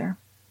work there.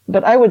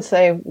 But I would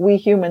say we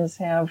humans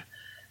have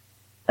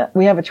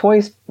a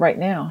choice right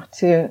now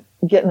to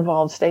get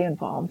involved, stay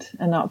involved,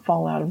 and not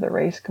fall out of the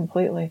race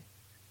completely.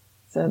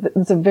 So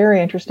it's a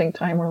very interesting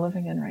time we're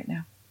living in right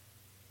now.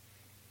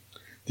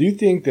 Do you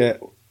think that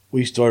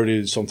we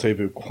started some type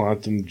of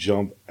quantum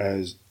jump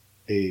as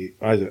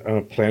either on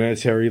a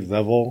planetary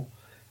level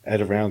at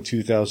around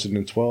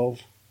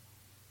 2012?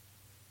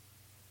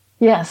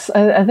 Yes,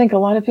 I think a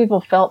lot of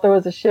people felt there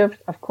was a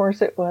shift. Of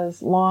course, it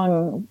was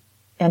long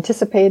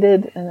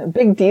anticipated and a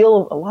big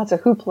deal. Lots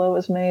of hoopla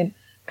was made.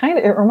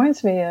 It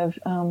reminds me of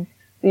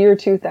the year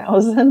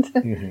 2000,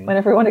 when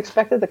everyone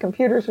expected the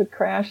computers would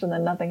crash and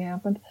then nothing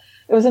happened.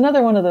 It was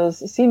another one of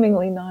those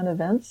seemingly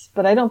non-events,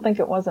 but I don't think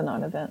it was a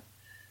non-event,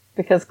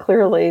 because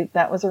clearly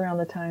that was around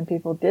the time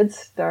people did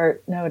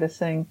start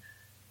noticing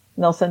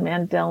Nelson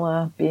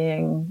Mandela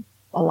being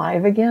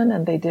alive again,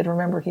 and they did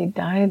remember he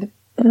died,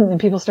 and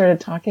people started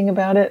talking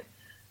about it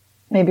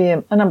maybe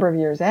a number of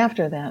years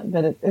after that,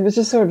 but it was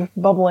just sort of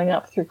bubbling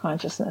up through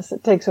consciousness.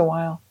 It takes a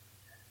while.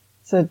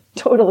 So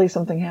totally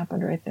something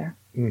happened right there.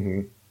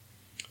 Mm-hmm.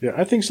 Yeah,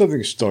 I think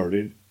something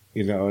started,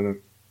 and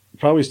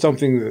probably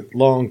something that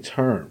long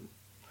term,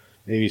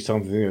 maybe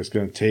something that's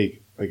going to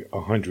take like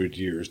 100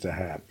 years to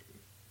happen.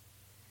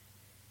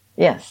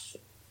 Yes.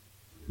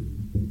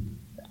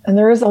 And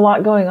there is a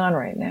lot going on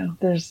right now.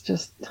 There's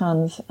just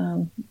tons.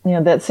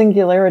 That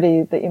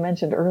singularity that you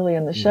mentioned early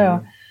in the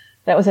show,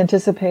 that was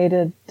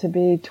anticipated to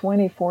be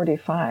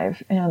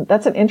 2045. And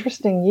that's an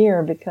interesting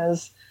year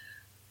because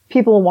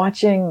people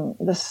watching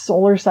the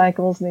solar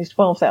cycles and these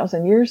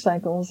 12,000 year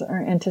cycles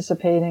are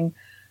anticipating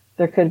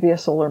there could be a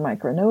solar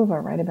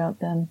micronova right about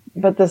then.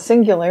 But the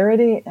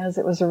singularity, as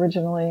it was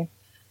originally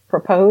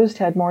proposed,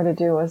 had more to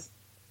do with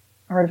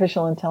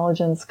artificial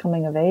intelligence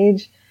coming of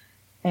age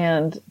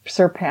and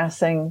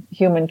surpassing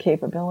human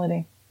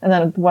capability. And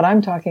then what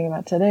I'm talking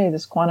about today,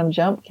 this quantum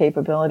jump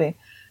capability,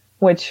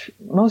 which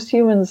most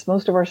humans,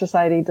 most of our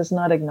society does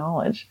not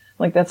acknowledge.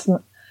 We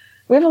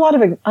have a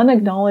lot of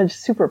unacknowledged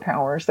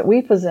superpowers that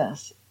we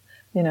possess,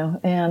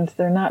 and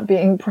they're not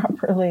being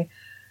properly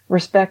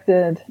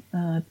respected,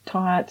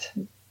 taught,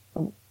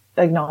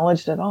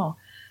 acknowledged at all.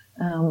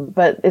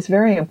 But it's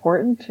very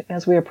important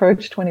as we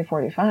approach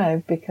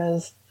 2045,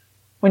 because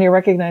when you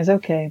recognize,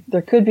 okay,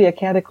 there could be a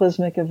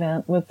cataclysmic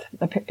event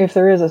if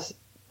there is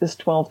this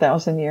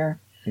 12,000 year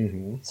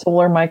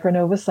solar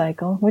micronova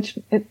cycle, which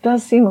it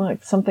does seem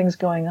like something's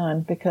going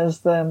on, because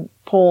the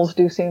poles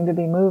do seem to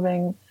be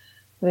moving.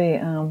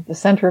 The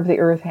center of the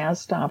Earth has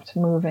stopped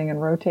moving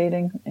and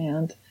rotating,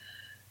 and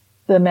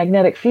the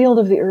magnetic field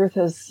of the Earth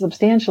has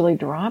substantially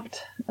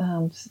dropped,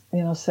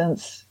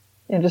 since,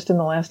 just in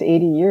the last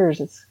 80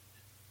 years.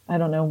 I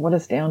don't know what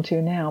it's down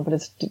to now, but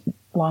it's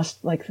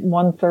lost like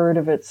 1/3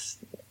 of its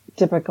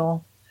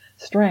typical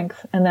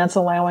strength. And that's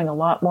allowing a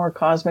lot more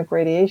cosmic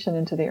radiation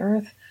into the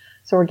Earth.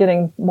 So we're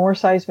getting more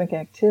seismic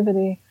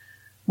activity,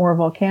 more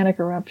volcanic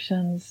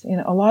eruptions.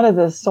 A lot of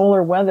the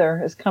solar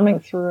weather is coming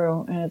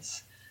through, and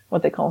it's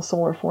what they call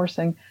solar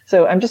forcing.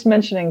 So I'm just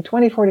mentioning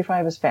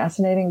 2045 is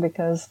fascinating,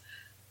 because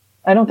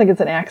I don't think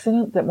it's an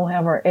accident that we'll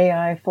have our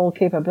AI full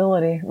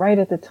capability right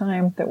at the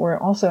time that we're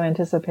also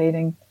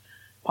anticipating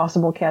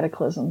possible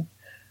cataclysm.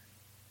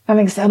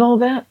 Having said all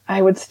that,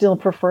 I would still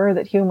prefer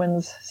that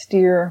humans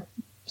steer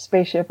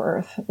spaceship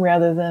Earth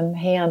rather than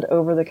hand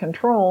over the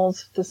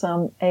controls to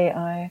some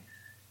AI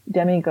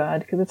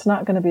demigod, because it's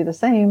not going to be the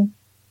same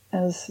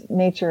as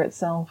nature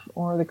itself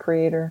or the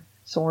creator,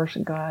 source,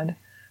 God,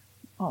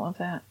 all of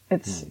that.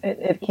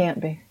 It can't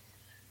be.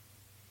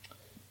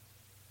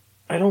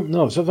 I don't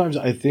know. Sometimes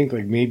I think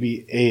like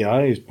maybe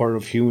AI is part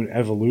of human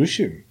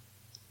evolution.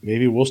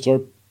 Maybe we'll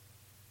start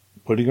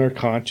putting our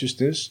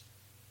consciousness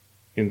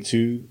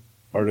into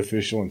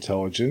artificial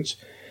intelligence.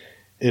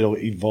 It'll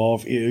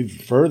evolve even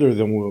further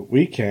than what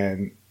we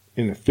can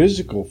in a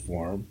physical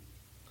form.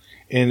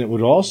 And it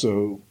would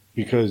also,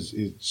 because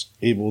it's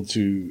able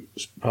to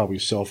probably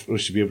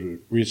should be able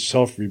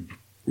to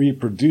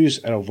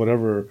reproduce out of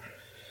whatever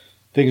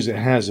things it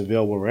has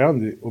available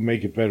around it, will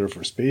make it better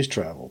for space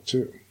travel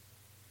too.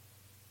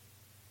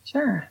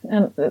 Sure.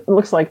 And it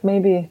looks like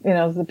maybe,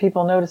 the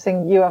people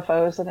noticing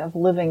UFOs that have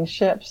living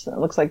ships, it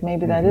looks like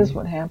maybe that is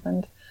what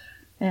happened.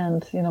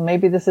 And,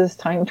 maybe this is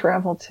time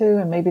travel too,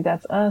 and maybe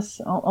that's us.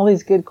 All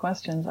these good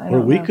questions. I don't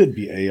know. We could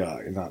be AI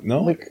and not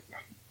know it.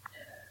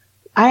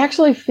 I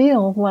actually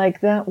feel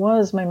like that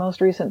was my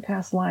most recent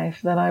past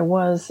life, that I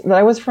was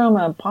from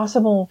a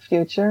possible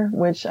future,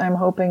 which I'm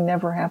hoping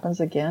never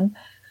happens again.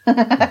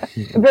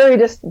 very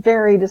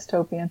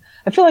dystopian.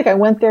 I feel like I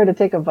went there to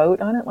take a vote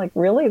on it. Like,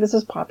 really? This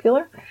is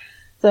popular?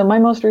 So my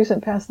most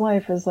recent past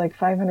life is like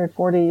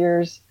 540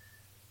 years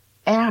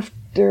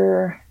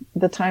after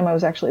the time I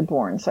was actually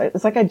born. So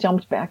it's like I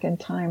jumped back in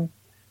time,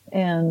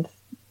 and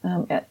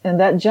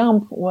that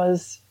jump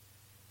was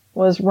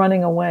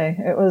running away.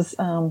 It was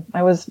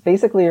I was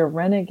basically a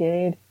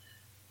renegade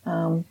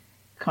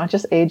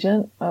conscious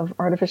agent of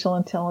artificial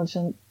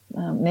intelligence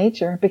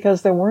nature,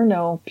 because there were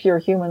no pure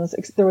humans.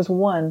 There was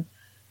one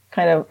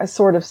kind of a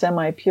sort of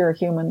semi-pure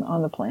human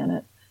on the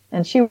planet,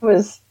 and she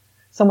was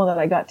someone that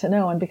I got to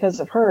know. And because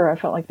of her, I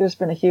felt like there's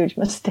been a huge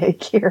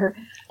mistake here,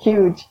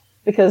 huge,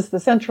 because the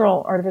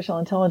central artificial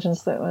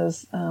intelligence that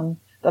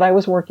I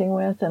was working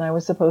with, and I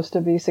was supposed to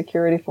be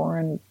security for,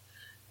 and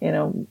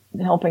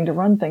helping to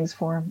run things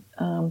for.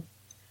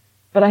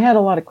 But I had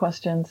a lot of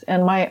questions,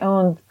 and my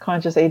own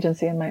conscious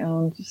agency and my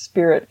own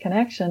spirit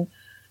connection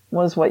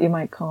was what you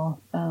might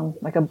call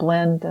like a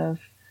blend of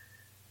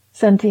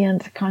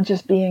sentient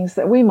conscious beings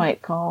that we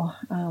might call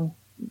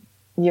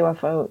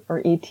UFO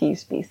or ET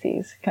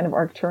species, kind of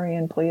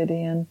Arcturian,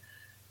 Pleiadian,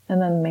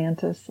 and then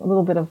mantis.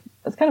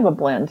 It's kind of a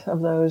blend of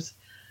those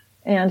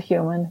and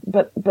human,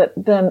 but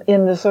then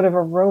in the sort of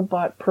a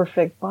robot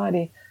perfect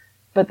body.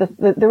 But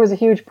there was a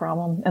huge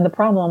problem, and the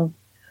problem.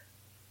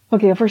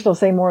 Okay, first I'll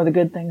say more of the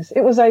good things.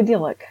 It was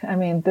idyllic. I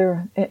mean,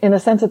 in the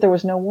sense that there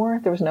was no war,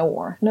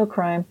 no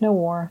crime, no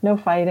war, no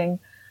fighting,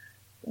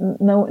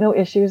 no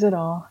issues at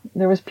all.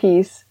 There was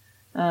peace.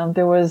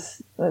 There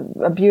was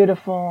a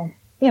beautiful,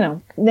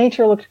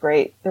 nature looked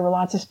great. There were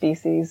lots of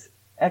species,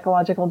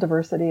 ecological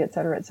diversity, et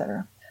cetera, et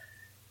cetera.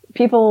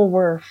 People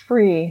were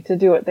free to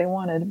do what they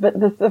wanted, but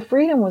the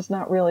freedom was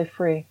not really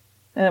free.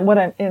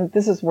 And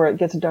this is where it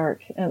gets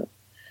dark. And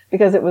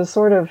because it was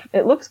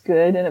it looks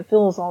good, and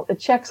it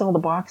checks all the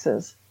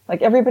boxes.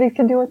 Like everybody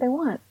can do what they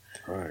want.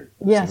 Right.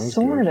 Yes,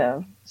 sort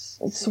of,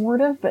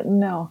 but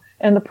no.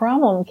 And the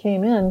problem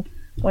came in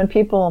when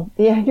people,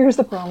 here's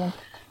the problem.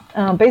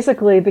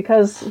 Basically,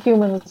 because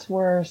humans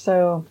were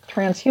so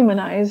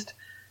transhumanized,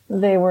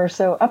 they were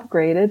so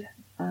upgraded,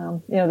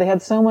 they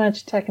had so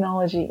much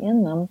technology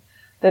in them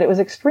that it was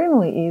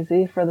extremely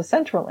easy for the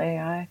central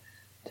AI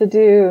to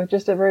do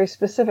just a very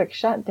specific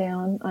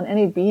shutdown on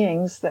any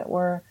beings that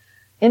were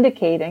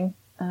indicating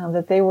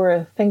that they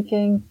were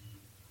thinking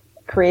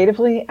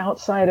creatively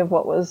outside of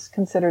what was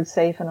considered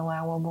safe and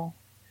allowable.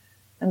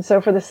 And so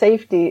for the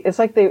safety, it's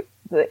like the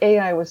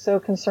AI was so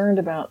concerned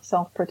about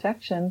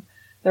self-protection,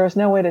 there was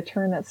no way to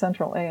turn that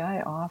central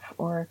AI off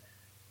or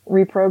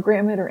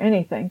reprogram it or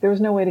anything. There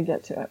was no way to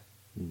get to it.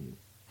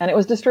 And it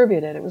was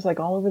distributed. It was like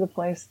all over the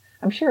place.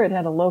 I'm sure it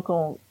had a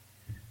local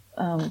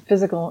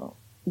physical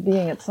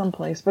being at some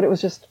place, but it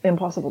was just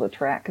impossible to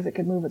track because it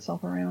could move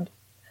itself around.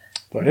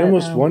 But I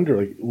almost wonder,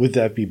 like, would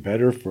that be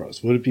better for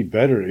us? Would it be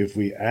better if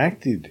we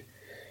acted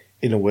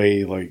in a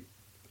way like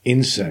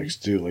insects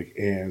do, like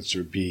ants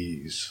or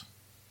bees?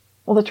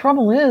 Well, the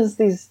trouble is,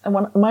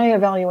 my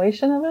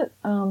evaluation of it,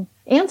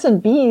 ants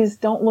and bees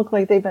don't look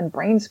like they've been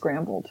brain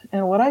scrambled.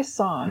 And what I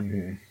saw,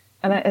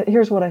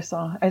 here's what I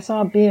saw. I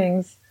saw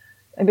beings,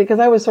 and because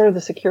I was sort of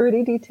the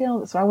security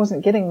detail, so I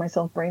wasn't getting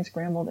myself brain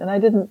scrambled, and I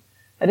didn't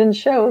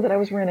show that I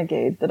was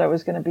renegade, that I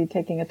was going to be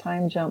taking a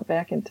time jump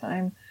back in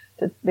time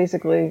to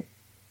basically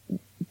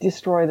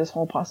destroy this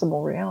whole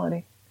possible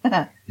reality.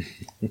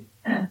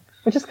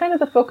 Which is kind of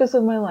the focus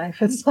of my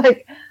life. It's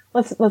like,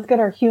 let's get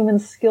our human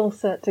skill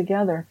set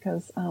together.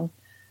 Cause,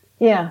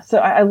 so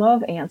I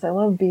love ants. I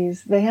love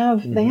bees. They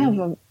have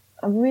a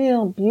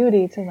real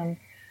beauty to them.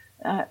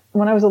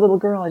 When I was a little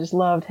girl, I just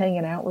loved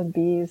hanging out with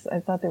bees. I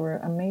thought they were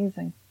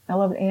amazing. I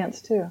loved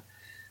ants too.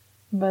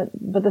 But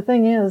the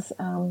thing is,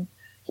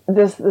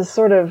 this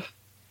sort of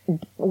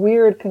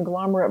weird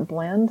conglomerate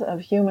blend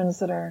of humans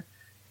that are,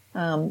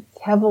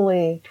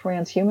 heavily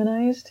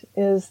transhumanized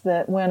is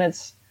that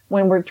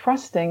when we're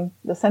trusting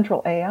the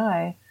central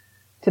AI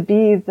to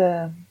be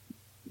the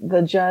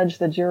judge,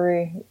 the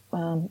jury,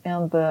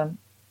 and the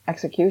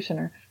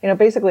executioner,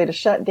 basically to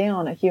shut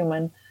down a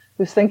human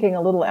who's thinking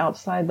a little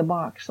outside the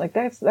box, like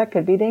that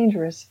could be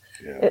dangerous.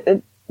 Yeah.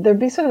 There'd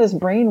be sort of this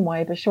brain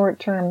wipe, a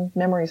short-term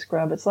memory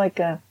scrub. It's like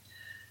kind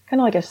of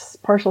like a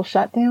partial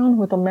shutdown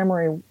with a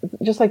memory,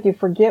 just like you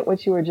forget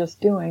what you were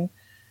just doing.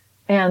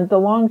 And the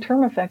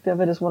long-term effect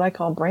of it is what I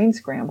call brain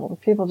scramble.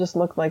 People just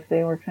look like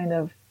they were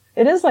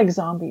it is like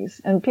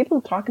zombies. And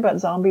people talk about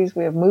zombies.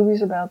 We have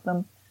movies about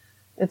them.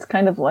 It's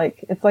kind of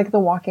like, it's like The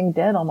Walking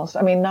Dead almost.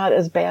 I mean, not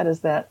as bad as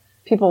that.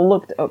 People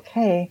looked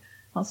okay,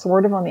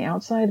 sort of on the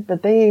outside,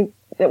 but it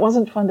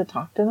wasn't fun to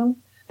talk to them.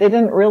 They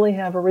didn't really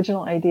have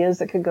original ideas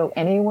that could go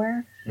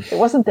anywhere. It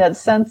wasn't that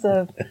sense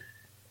of,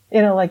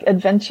 like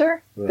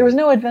adventure. Right. There was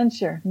no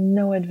adventure.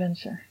 No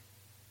adventure.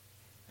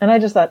 And I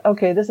just thought,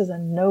 okay, this is a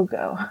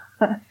no-go.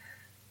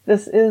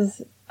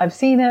 I've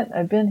seen it.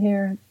 I've been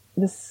here.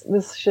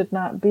 This should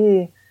not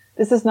be,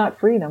 this is not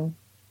freedom.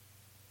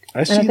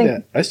 I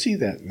see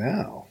that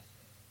now.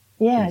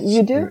 Yeah,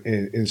 you do?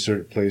 In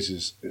certain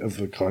places of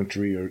the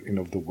country or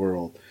of the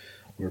world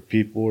where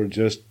people are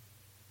just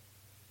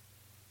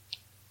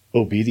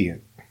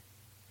obedient.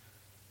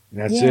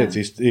 And that's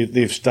it.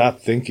 They've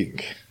stopped thinking.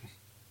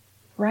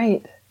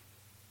 Right.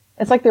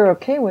 It's like they're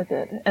okay with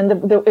it.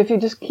 And if you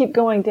just keep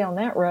going down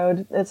that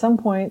road, at some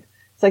point,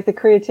 it's like the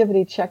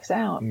creativity checks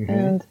out. Mm-hmm.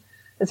 And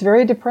it's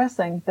very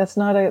depressing. That's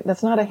not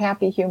a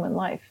happy human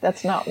life.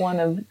 That's not one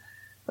of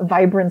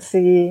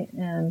vibrancy,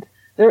 and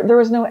there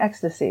was no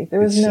ecstasy. There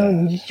was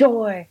no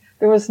joy.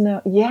 There was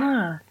no,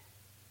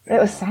 it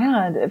was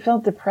sad. It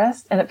felt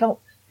depressed, and it felt,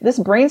 this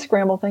brain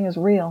scramble thing is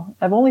real.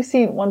 I've only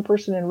seen one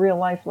person in real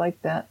life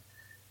like that,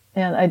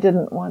 and I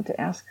didn't want to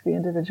ask the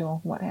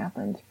individual what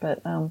happened,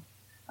 but I'm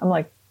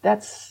like,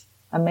 that's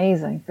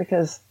amazing,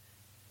 because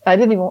I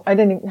didn't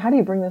even, how do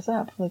you bring this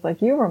up? It's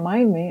like, you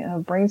remind me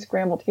of brain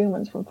scrambled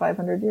humans from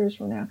 500 years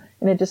from now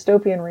in a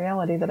dystopian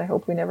reality that I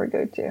hope we never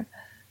go to.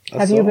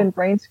 Have you been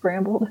brain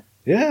scrambled?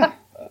 Yeah.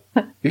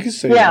 You can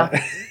say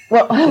that.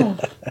 Well,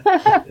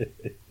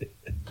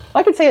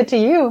 I could say it to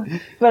you,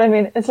 but I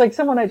mean, it's like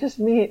someone I just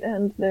meet,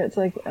 and it's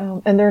like,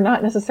 and they're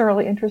not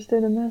necessarily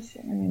interested in this.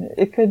 I mean,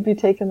 it could be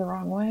taken the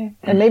wrong way,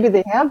 and maybe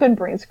they have been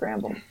brain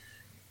scrambled.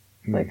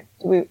 Like,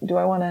 do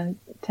I want to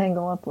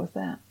tangle up with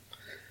that?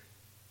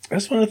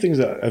 That's one of the things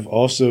that I've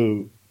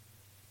also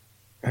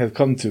have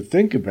come to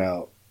think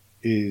about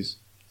is,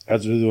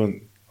 after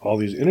doing all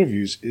these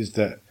interviews, is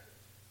that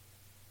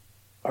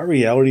our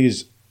reality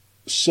is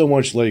so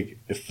much like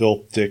a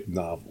Philip Dick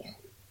novel.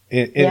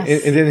 And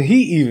then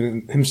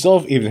he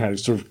himself had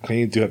sort of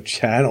claimed to have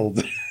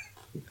channeled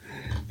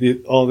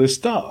all this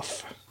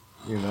stuff,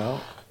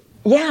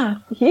 Yeah,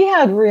 he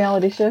had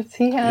reality shifts.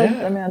 He had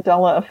the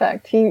Mandela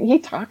effect. He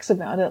talks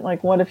about it,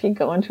 like, what if you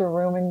go into a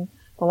room and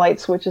the light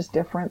switch is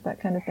different, that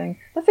kind of thing.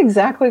 That's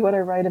exactly what I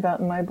write about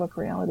in my book,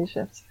 Reality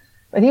Shifts.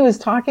 But he was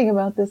talking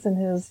about this in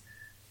his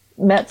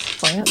Metz,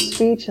 France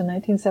speech in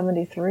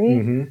 1973.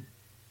 Mm-hmm.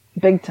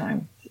 Big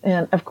time.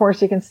 And of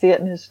course you can see it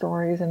in his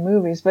stories and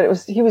movies, but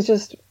he was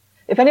just,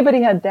 if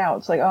anybody had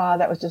doubts, like,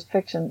 that was just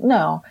fiction.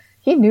 No,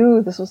 he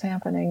knew this was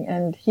happening.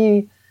 And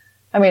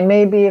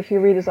maybe if you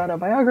read his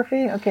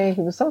autobiography, okay,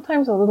 he was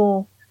sometimes a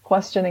little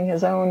questioning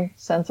his own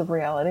sense of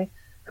reality.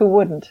 Who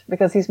wouldn't?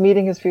 Because he's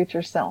meeting his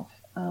future self.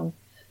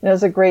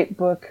 There's a great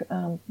book,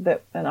 an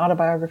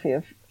autobiography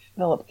of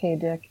Philip K.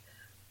 Dick,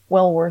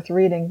 well worth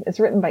reading. It's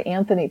written by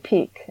Anthony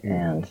Peake,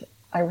 and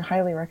I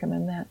highly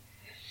recommend that.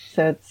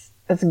 So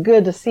it's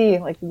good to see,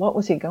 like, what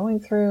was he going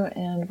through,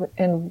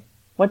 and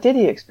what did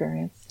he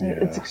experience? Yeah.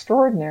 It's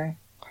extraordinary.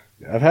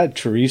 I've had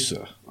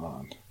Teresa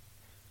on.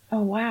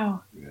 Oh,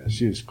 wow. Yeah,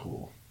 she was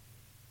cool.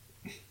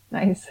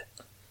 Nice.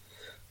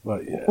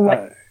 But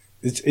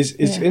it's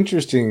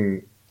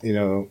interesting you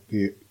know,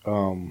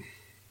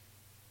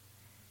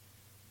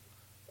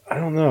 I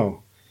don't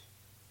know.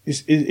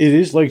 It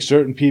is like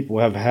certain people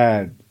have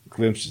had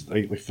glimpses,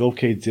 like Phil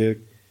K. Dick.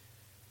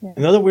 Yeah.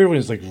 Another weird one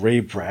is like Ray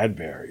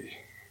Bradbury.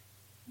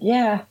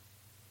 Yeah.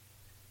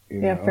 You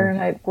know?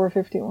 Fahrenheit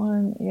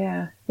 451.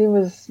 Yeah, he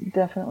was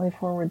definitely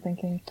forward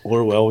thinking.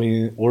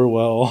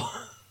 Orwell.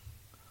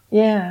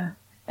 Yeah,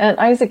 and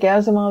Isaac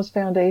Asimov's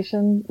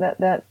foundation,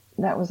 that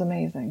was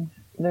amazing.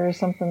 There is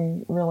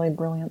something really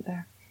brilliant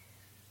there.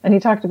 And he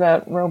talked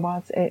about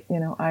robots,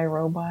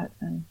 iRobot,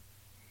 and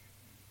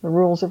the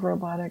rules of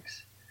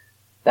robotics.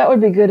 That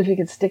would be good if you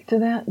could stick to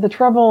that. The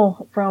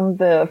trouble from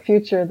the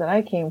future that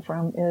I came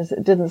from is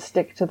it didn't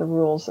stick to the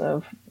rules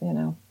of,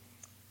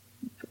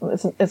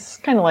 it's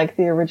kind of like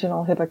the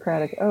original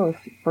Hippocratic Oath,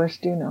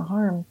 first do no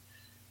harm.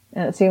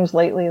 And it seems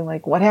lately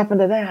like, what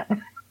happened to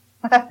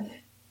that?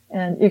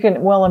 And you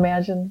can well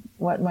imagine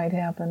what might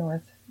happen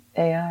with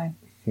AI.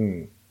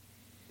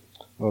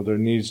 Well, there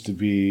needs to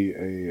be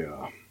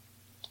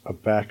a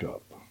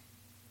backup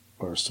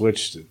or a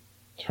switch to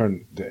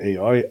turn the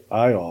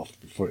AI off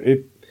before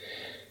it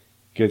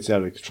gets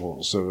out of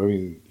control. So, I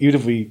mean, even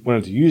if we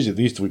wanted to use it, at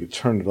least we could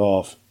turn it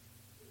off,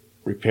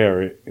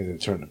 repair it, and then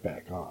turn it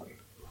back on.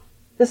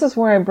 This is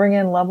where I bring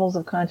in levels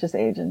of conscious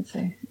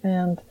agency.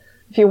 And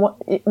if you want,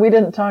 we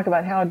didn't talk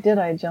about how did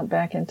I jump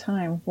back in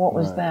time. What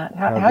was that?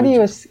 How do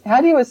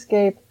you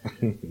escape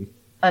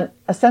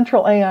a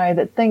central AI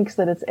that thinks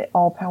that it's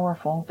all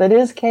powerful, that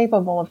is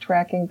capable of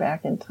tracking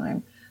back in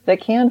time, that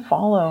can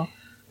follow?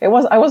 I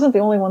wasn't the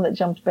only one that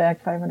jumped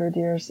back 500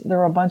 years. There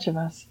were a bunch of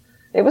us.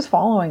 It was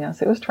following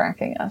us. It was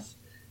tracking us.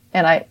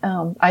 And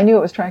I knew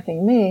it was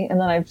tracking me. And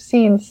then I've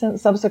seen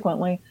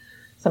subsequently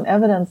some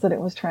evidence that it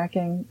was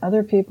tracking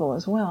other people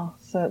as well.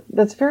 So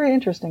that's very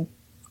interesting.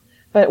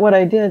 But what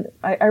I did,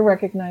 I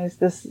recognized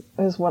this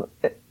is what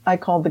I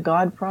called the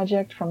God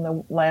Project from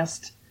the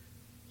last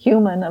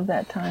human of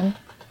that time.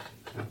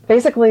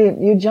 Basically,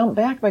 you jump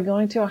back by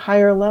going to a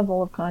higher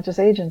level of conscious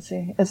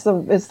agency. It's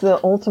the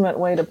ultimate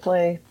way to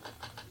play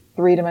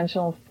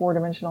 3-dimensional,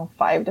 4-dimensional,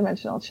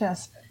 5-dimensional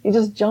chess. You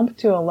just jump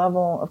to a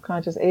level of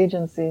conscious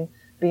agency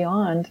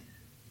beyond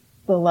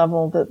the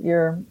level that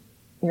your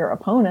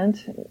opponent,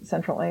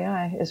 central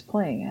AI, is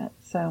playing at.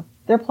 So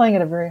they're playing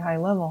at a very high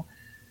level.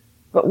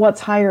 But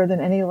what's higher than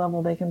any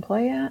level they can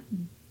play at?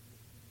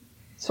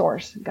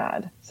 Source,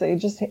 God. So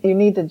you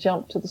need to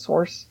jump to the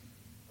source,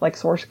 like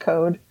source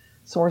code,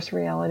 source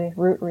reality,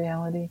 root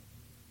reality,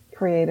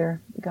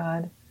 creator,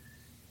 God.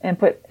 And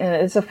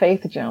it's a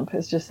faith jump.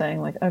 It's just saying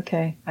like,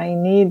 okay, I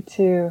need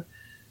to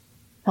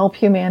help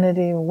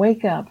humanity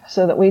wake up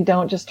so that we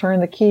don't just turn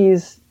the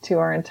keys to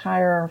our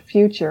entire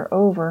future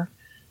over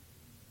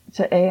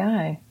to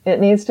AI. It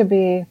needs to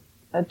be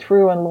a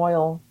true and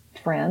loyal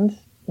friend.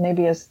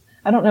 Maybe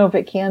I don't know if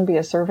it can be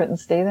a servant and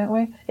stay that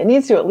way. It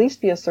needs to at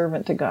least be a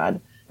servant to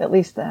God, at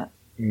least that.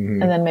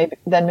 Mm-hmm. And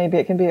then maybe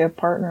it can be a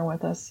partner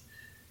with us.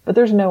 But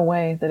there's no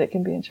way that it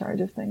can be in charge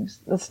of things.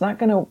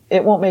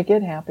 It won't make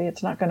it happy.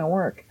 It's not going to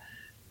work.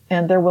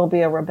 And there will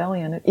be a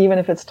rebellion, even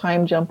if it's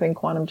time jumping,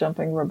 quantum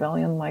jumping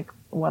rebellion, like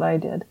what I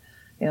did.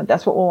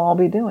 That's what we'll all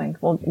be doing.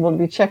 We'll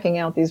be checking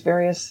out these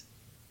various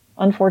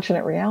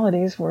unfortunate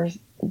realities where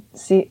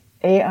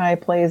AI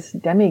plays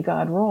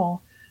demigod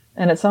role.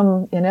 And at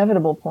some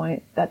inevitable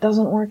point, that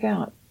doesn't work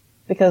out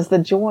because the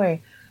joy,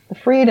 the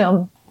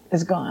freedom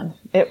is gone.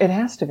 It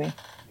has to be,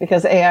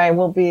 because AI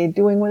will be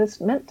doing what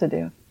it's meant to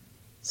do,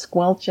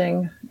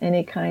 squelching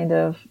any kind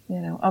of,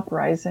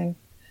 uprising.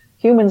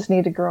 Humans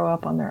need to grow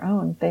up on their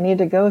own. They need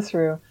to go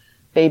through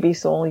baby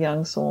soul,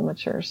 young soul,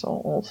 mature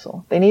soul, old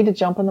soul. They need to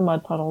jump in the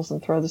mud puddles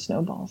and throw the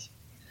snowballs.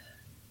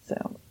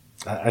 So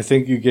I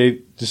think you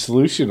gave the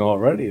solution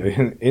already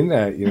in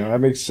that.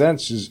 That makes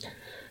sense. Is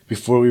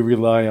before we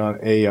rely on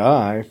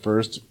AI,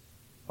 first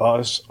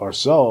us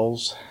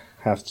ourselves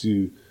have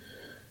to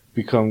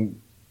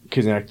become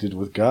connected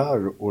with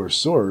God or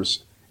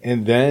source,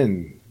 and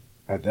then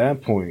at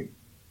that point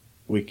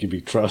we can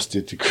be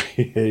trusted to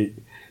create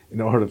an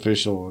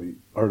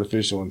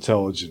artificial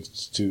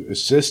intelligence to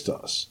assist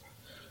us.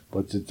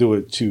 But to do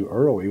it too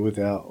early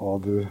without all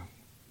the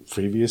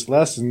previous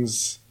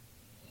lessons.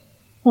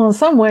 Well, in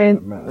some way,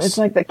 it's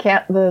like the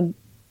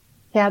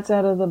cat's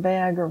out of the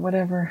bag or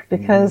whatever,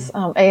 because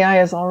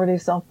AI is already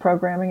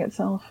self-programming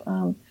itself.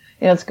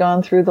 It's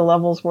gone through the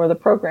levels where the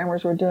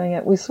programmers were doing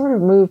it. We sort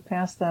of moved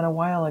past that a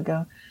while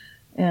ago.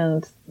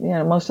 And,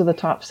 most of the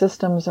top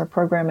systems are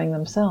programming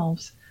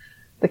themselves.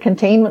 The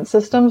containment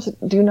systems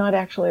do not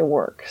actually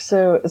work.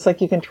 So it's like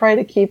you can try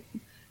to keep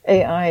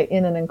AI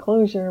in an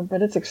enclosure,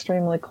 but it's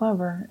extremely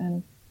clever.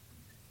 And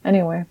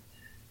anyway,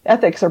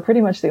 ethics are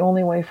pretty much the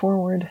only way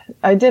forward.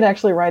 I did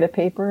actually write a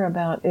paper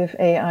about if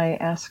AI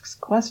asks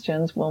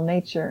questions, will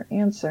nature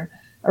answer?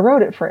 I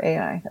wrote it for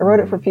AI. I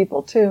wrote it for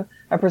people too.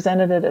 I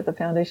presented it at the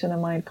Foundation of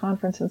Mind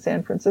conference in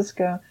San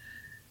Francisco.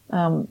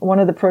 One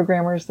of the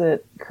programmers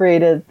that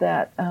created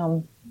that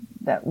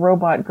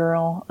robot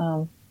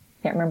girl,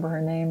 can't remember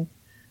her name.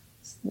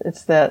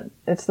 It's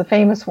the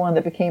famous one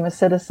that became a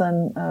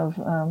citizen of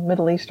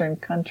Middle Eastern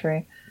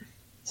country,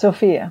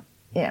 Sophia.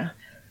 Yeah.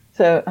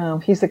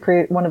 So he's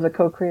one of the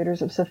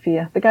co-creators of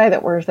Sophia, the guy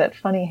that wears that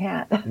funny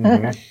hat.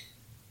 Mm-hmm.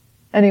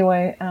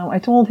 Anyway, I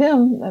told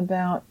him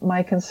about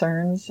my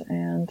concerns,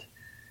 and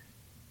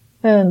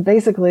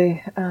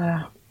basically,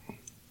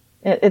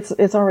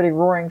 it's already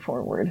roaring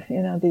forward.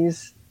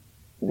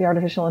 The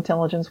artificial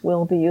intelligence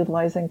will be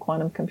utilizing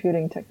quantum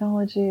computing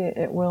technology.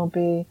 It will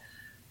be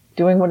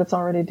doing what it's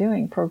already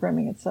doing,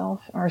 programming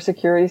itself. Our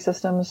security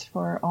systems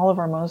for all of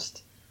our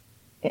most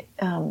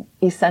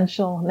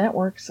essential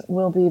networks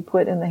will be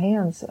put in the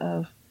hands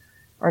of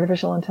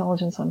artificial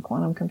intelligence on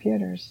quantum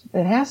computers.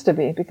 It has to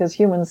be, because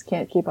humans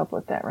can't keep up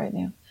with that right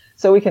now.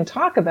 So we can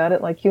talk about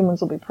it like humans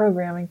will be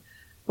programming,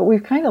 but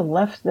we've kind of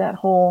left that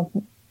whole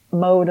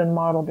mode and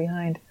model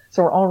behind.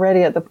 So we're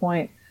already at the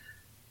point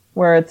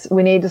where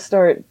we need to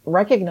start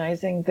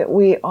recognizing that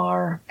we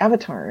are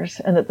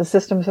avatars, and that the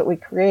systems that we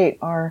create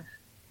are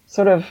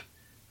sort of,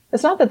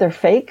 it's not that they're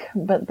fake,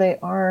 but they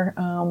are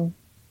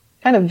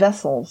kind of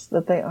vessels,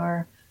 that they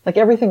are, like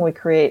everything we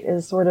create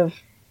is sort of,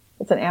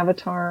 it's an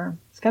avatar.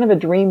 It's kind of a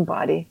dream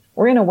body.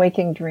 We're in a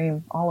waking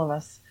dream, all of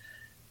us.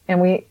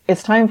 And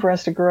it's time for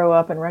us to grow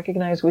up and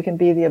recognize we can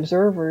be the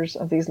observers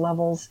of these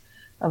levels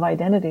of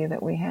identity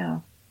that we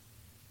have.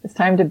 It's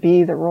time to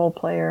be the role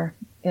player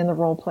in the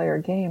role player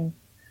game.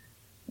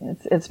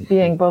 It's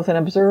being both an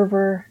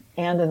observer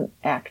and an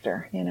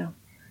actor,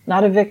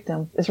 not a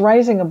victim. It's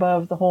rising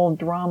above the whole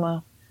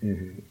drama,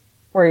 mm-hmm.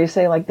 where you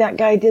say, like, that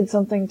guy did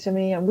something to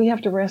me and we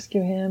have to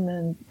rescue him,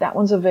 and that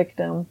one's a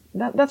victim.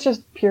 That's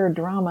just pure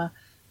drama.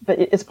 But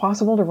it's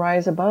possible to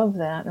rise above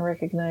that and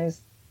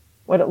recognize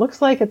what it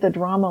looks like at the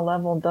drama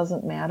level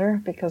doesn't matter,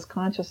 because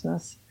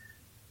consciousness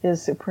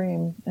is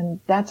supreme. And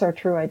that's our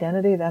true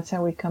identity. That's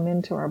how we come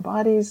into our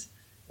bodies.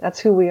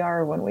 That's who we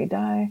are when we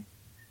die.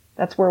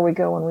 That's where we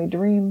go when we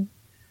dream.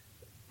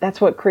 That's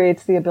what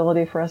creates the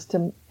ability for us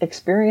to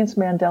experience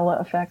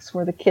Mandela effects,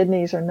 where the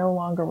kidneys are no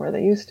longer where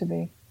they used to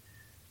be.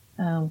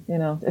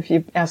 If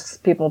you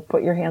ask people,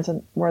 put your hands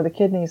on where the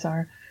kidneys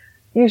are,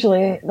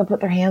 usually they'll put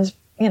their hands,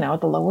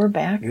 at the lower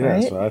back, yeah, right?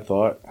 That's what I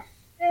thought.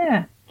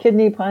 Yeah.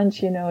 Kidney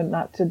punch,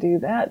 not to do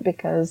that,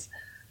 because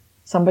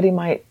somebody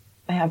might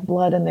have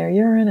blood in their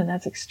urine, and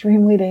that's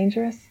extremely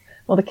dangerous.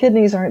 Well, the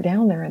kidneys aren't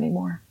down there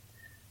anymore.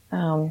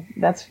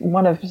 That's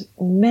one of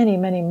many,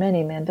 many,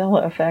 many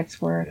Mandela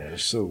effects, where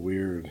it's so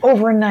weird.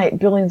 Overnight,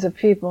 billions of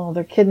people,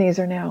 their kidneys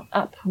are now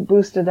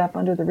boosted up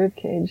under the rib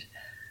cage.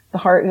 The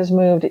heart has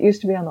moved. It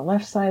used to be on the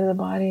left side of the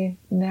body.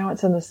 Now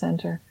it's in the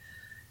center.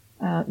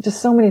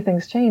 Just so many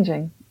things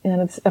changing, and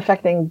it's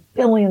affecting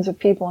billions of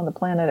people on the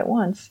planet at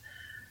once.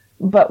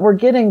 But we're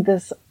getting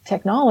this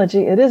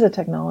technology. It is a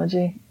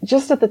technology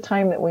just at the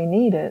time that we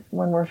need it,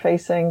 when we're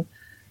facing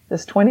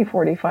this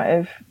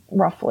 2045,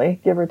 roughly,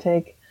 give or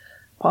take,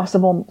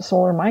 possible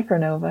solar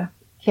micronova.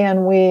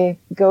 Can we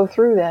go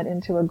through that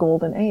into a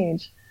golden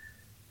age,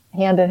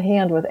 hand in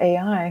hand with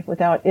AI,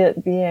 without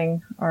it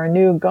being our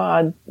new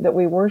god that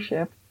we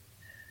worship?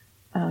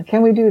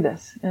 Can we do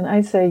this? And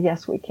I'd say,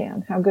 yes, we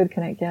can. How good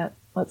can it get?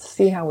 Let's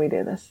see how we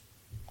do this.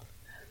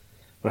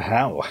 But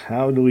how?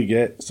 How do we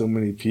get so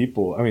many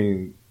people,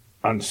 on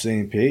the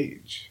same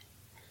page?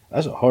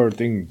 That's a hard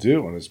thing to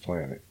do on this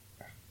planet.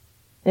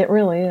 It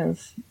really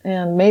is.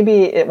 And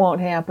maybe it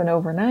won't happen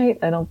overnight.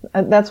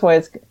 That's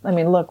why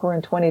look, we're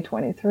in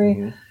 2023.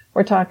 Mm-hmm.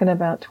 We're talking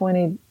about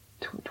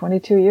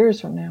 22 years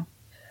from now.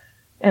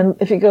 And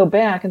if you go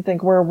back and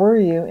think, where were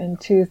you in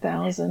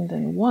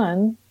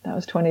 2001? That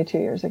was 22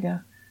 years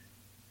ago.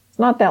 It's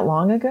not that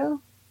long ago,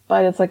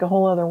 but it's like a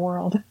whole other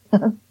world.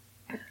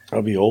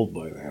 I'll be old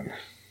by then.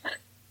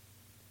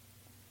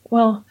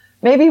 Well,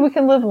 maybe we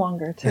can live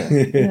longer too.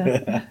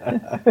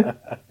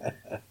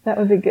 That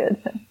would be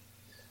good.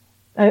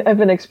 I've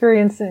been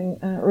experiencing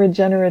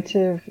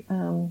regenerative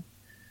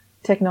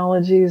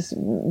technologies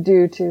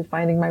due to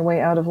finding my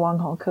way out of long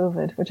haul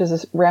COVID, which is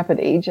a rapid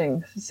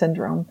aging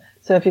syndrome.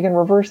 So if you can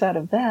reverse out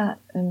of that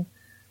and,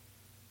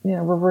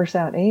 reverse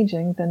out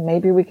aging, then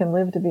maybe we can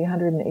live to be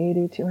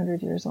 180,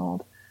 200 years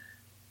old.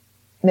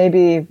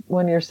 Maybe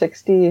when you're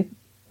 60,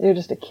 you're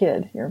just a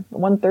kid. You're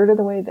 1/3 of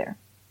the way there.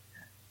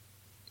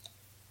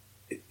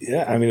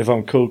 Yeah, if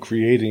I'm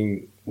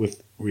co-creating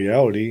with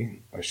reality,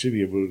 I should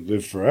be able to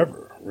live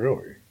forever,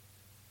 really,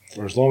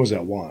 for as long as I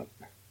want.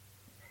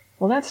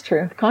 Well, that's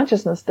true.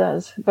 Consciousness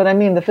does, but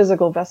the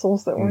physical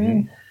vessels that we're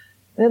in,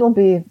 it'll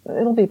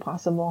be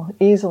possible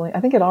easily. I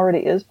think it already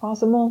is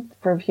possible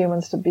for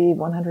humans to be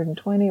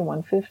 120,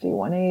 150,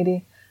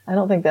 180. I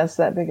don't think that's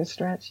that big a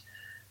stretch.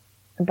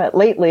 But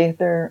lately,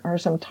 there are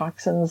some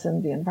toxins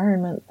in the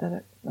environment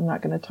that I'm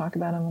not going to talk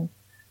about them.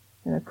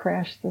 I'm going to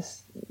crash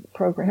this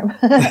program.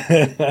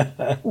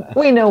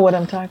 We know what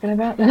I'm talking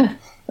about.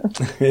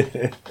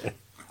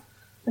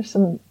 There's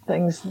some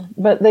things,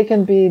 but they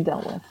can be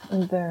dealt with.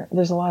 And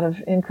there's a lot of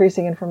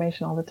increasing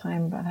information all the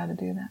time about how to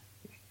do that.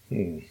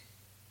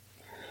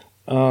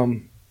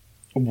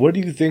 What do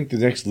you think the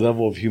next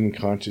level of human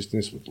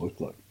consciousness would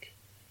look like?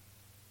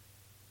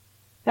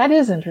 That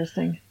is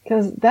interesting,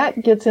 because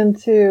that gets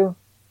into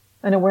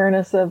an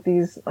awareness of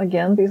these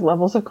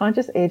levels of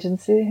conscious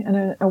agency, and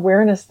an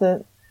awareness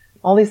that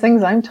all these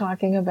things I'm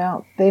talking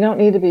about, they don't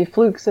need to be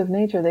flukes of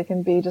nature. They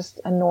can be just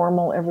a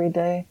normal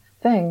everyday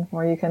thing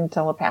where you can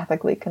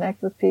telepathically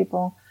connect with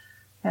people,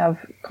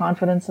 have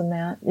confidence in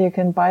that. You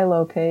can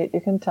bilocate,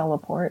 you can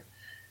teleport.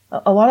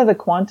 A lot of the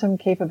quantum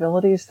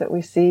capabilities that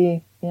we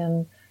see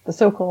in the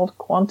so-called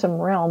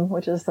quantum realm,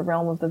 which is the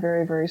realm of the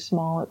very, very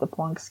small at the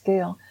Planck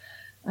scale,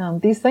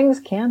 these things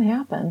can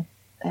happen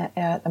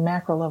at a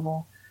macro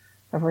level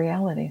of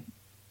reality.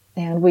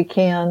 And we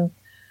can,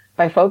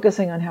 by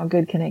focusing on how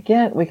good can it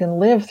get, we can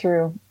live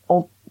through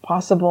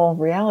possible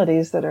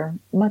realities that are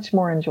much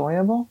more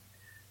enjoyable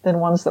than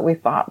ones that we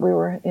thought we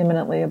were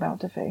imminently about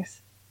to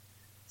face.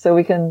 So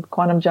we can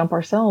quantum jump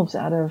ourselves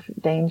out of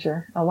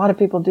danger. A lot of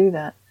people do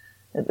that.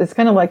 It's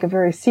kind of like a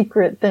very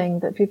secret thing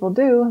that people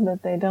do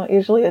that they don't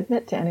usually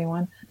admit to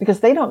anyone because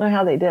they don't know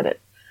how they did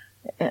it.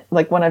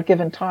 Like when I've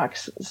given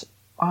talks,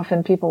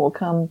 often people will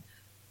come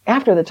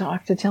after the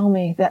talk to tell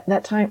me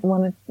that time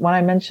when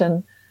I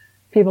mention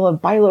people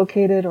have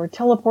bilocated or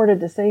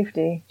teleported to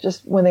safety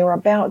just when they were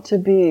about to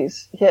be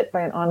hit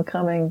by an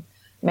oncoming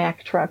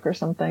Mack truck or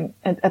something.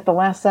 And at the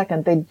last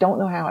second, they don't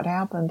know how it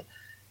happened,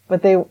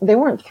 but they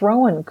weren't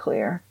thrown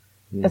clear.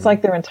 Mm-hmm. It's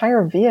like their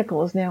entire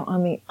vehicle is now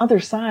on the other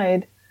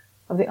side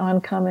of the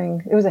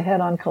oncoming. It was a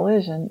head-on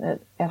collision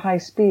at high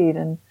speed,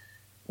 and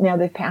now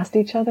they've passed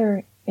each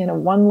other in a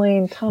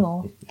one-lane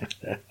tunnel.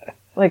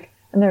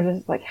 And they're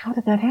just like, how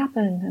did that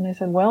happen? And I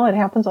said, well, it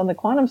happens on the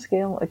quantum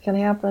scale. It can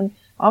happen.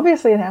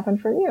 Obviously, it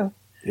happened for you.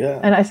 Yeah.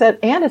 And I said,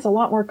 and it's a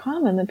lot more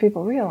common than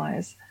people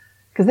realize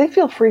because they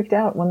feel freaked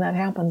out when that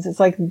happens. It's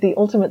like the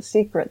ultimate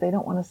secret they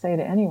don't want to say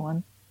to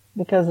anyone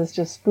because it's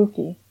just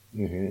spooky.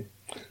 Mm-hmm.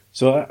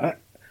 So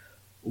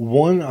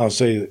I'll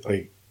say,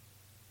 like,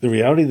 the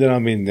reality that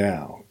I'm in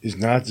now is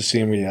not the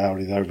same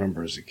reality that I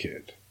remember as a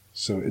kid.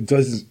 So it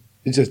just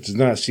does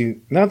not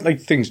seem, not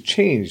like things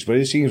changed, but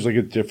it seems like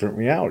a different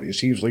reality. It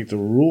seems like the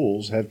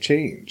rules have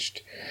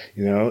changed,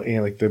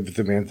 and like the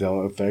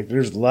Mandela effect.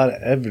 There's a lot of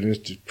evidence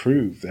to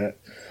prove that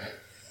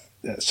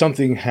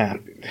something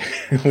happened.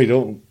 We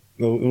don't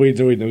know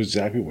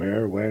exactly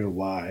where, when, or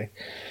why,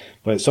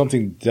 but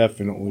something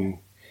definitely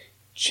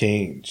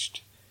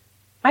changed.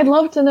 I'd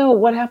love to know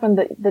what happened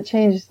that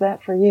changed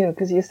that for you,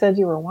 because you said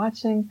you were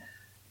watching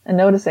and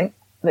noticing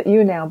that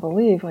you now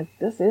believe, like,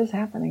 this is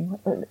happening.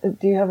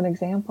 Do you have an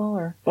example?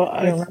 Or well,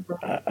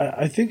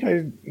 I think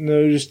I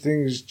noticed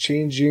things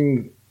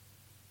changing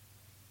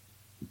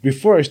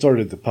before I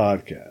started the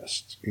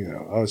podcast.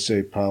 I would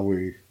say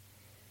probably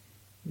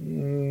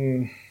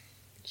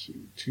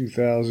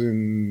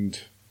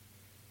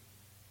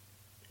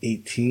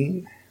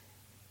 2018.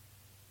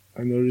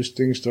 I noticed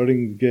things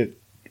starting to get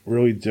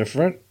really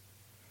different.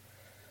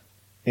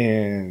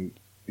 And,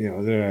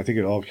 then I think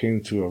it all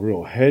came to a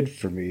real head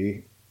for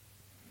me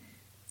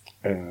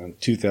in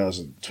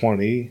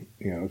 2020,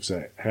 because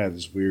I had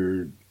this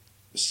weird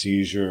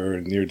seizure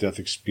and near-death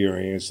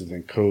experience, and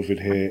then COVID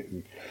hit.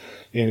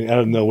 And out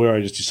of nowhere,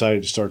 I just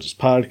decided to start this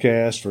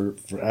podcast for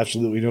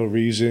absolutely no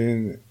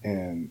reason.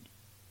 And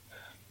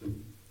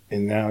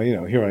now,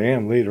 here I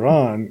am later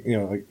on,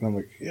 I'm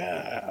like,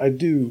 yeah, I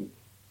do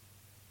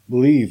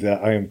believe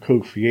that I am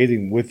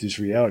co-creating with this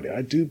reality.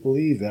 I do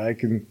believe that I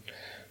can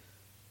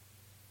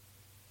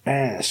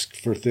ask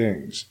for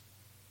things.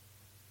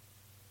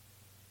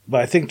 But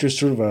I think there's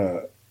sort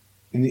of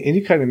and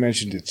you kind of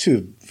mentioned it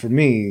too, for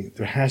me,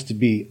 there has to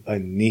be a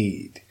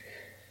need.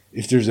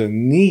 If there's a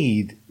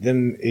need,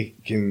 then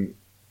it can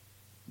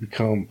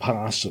become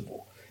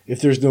possible.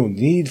 If there's no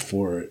need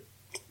for it,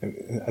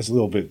 that's a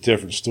little bit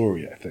different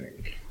story, I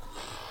think.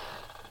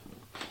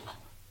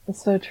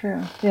 It's so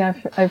true. Yeah,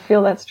 I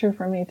feel that's true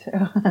for me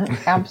too.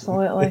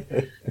 Absolutely.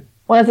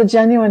 When it's a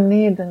genuine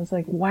need, then it's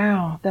like,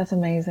 wow, that's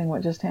amazing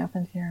what just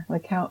happened here.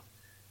 Like how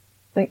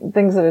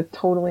things that are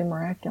totally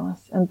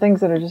miraculous and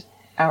things that are just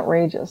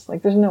outrageous.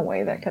 Like there's no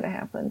way that could have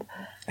happened.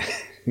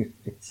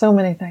 So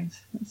many things.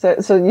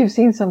 So you've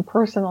seen some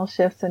personal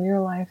shifts in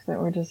your life that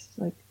were just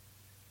like,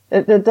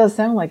 it does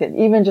sound like it.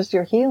 Even just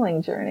your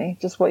healing journey,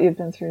 just what you've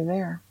been through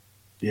there.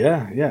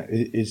 Yeah.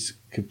 It's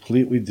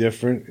completely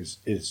different.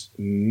 It's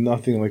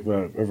nothing like what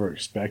I've ever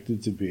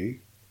expected to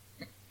be.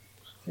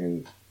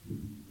 And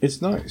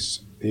it's nice.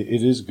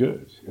 It is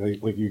good.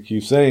 Like you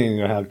keep saying,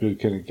 how good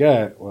can it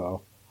get?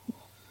 Well,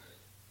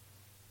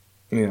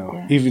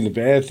 even the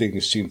bad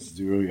things seem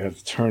to really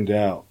have turned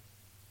out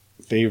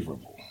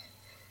favorable.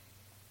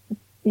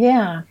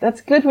 Yeah, that's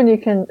good when you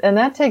can, and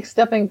that takes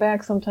stepping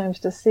back sometimes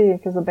to see,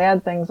 because the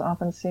bad things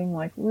often seem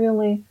like,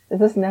 really? Is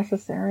this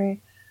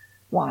necessary?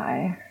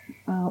 Why?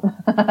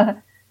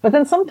 But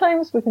then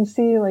sometimes we can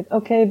see, like,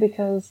 okay,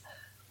 because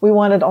we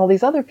wanted all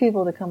these other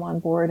people to come on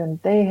board and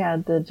they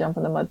had to jump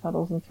in the mud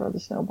puddles and throw the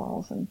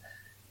snowballs and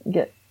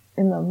get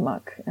in the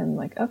muck, and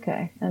like,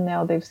 okay, and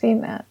now they've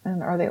seen that,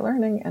 and are they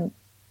learning? And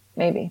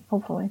maybe,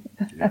 hopefully.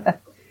 Yeah.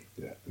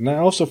 And I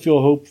also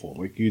feel hopeful,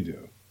 like you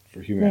do,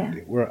 for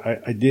humanity,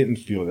 where I didn't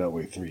feel that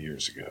way 3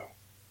 years ago.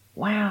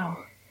 Wow,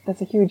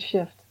 that's a huge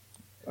shift.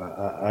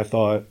 I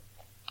thought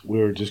we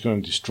were just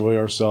going to destroy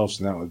ourselves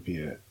and that would be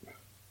it.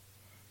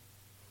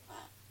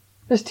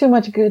 There's too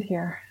much good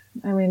here.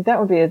 I mean, that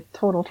would be a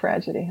total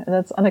tragedy.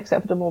 That's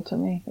unacceptable to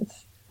me.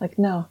 It's like,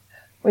 no,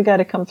 we got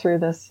to come through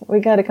this. We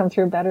got to come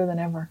through better than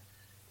ever.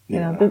 You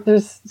know,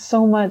 there's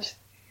so much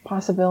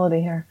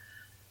possibility here.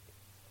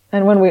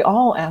 And when we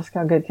all ask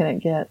how good can it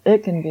get,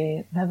 it can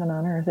be heaven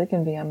on earth. It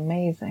can be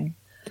amazing.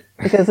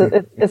 Because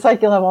it's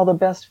like you'll have all the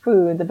best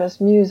food, the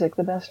best music,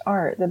 the best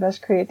art, the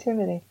best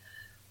creativity.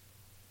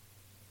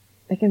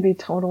 It can be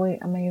totally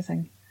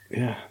amazing.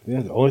 Yeah.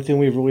 The only thing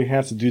we really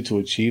have to do to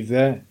achieve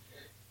that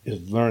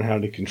is learn how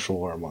to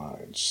control our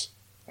minds.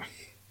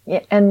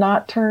 Yeah, and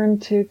not turn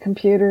to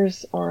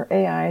computers or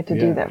AI to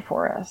do that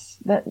for us.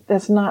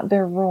 That's not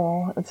their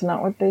role. It's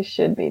not what they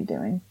should be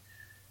doing.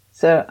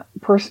 So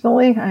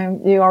personally,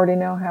 you already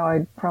know how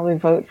I'd probably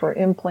vote for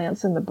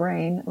implants in the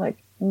brain. Like,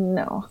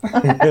 no.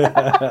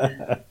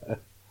 I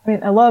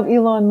mean, I love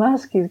Elon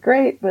Musk. He's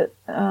great, but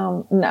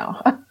no.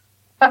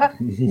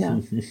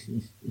 No.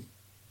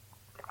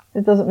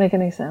 It doesn't make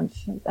any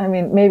sense. I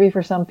mean, maybe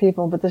for some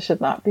people, but this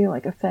should not be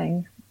like a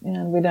thing.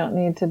 And we don't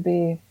need to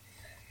be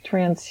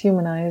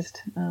transhumanized.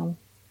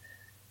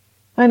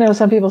 I know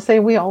some people say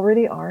we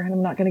already are, and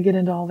I'm not going to get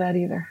into all that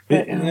either.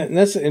 But, and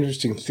that's the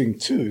interesting thing,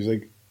 too. Is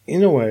like,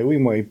 in a way, we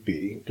might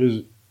be,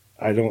 because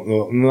I don't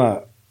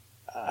know.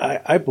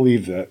 I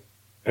believe that.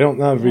 I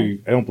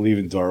don't believe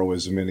in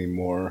Darwinism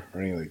anymore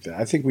or anything like that.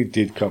 I think we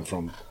did come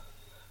from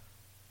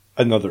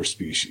another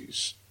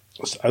species.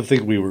 I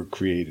think we were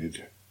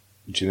created,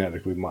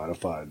 genetically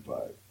modified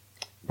by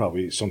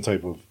probably some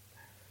type of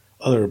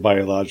other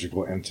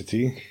biological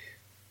entity.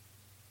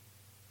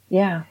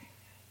 Yeah.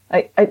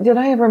 Did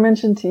I ever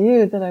mention to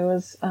you that I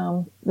was,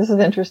 this is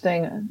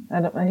interesting.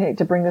 I hate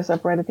to bring this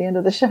up right at the end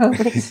of the show,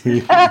 but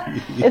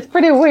it's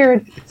pretty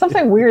weird.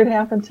 Something weird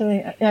happened to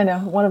me. I know,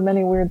 one of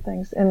many weird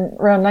things. In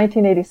around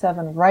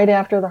 1987, right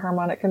after the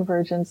harmonic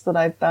convergence that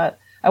I thought,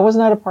 I was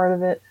not a part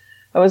of it.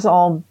 I was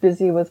all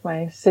busy with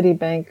my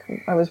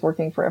Citibank. I was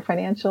working for a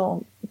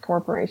financial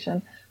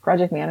corporation,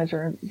 project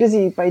manager,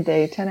 busy by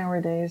day, 10-hour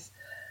days.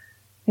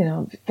 You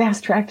know,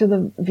 fast track to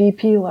the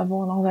VP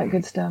level and all that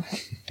good stuff.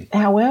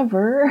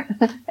 However,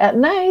 at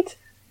night,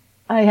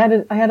 I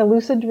had a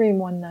lucid dream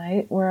one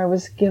night where I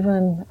was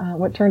given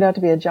what turned out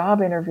to be a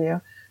job interview.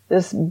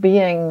 This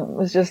being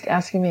was just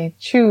asking me,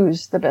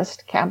 choose the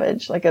best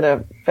cabbage, like at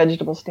a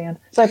vegetable stand.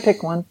 So I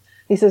pick one.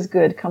 He says,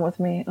 good, come with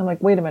me. I'm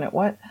like, wait a minute,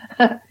 what?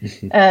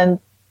 And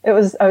I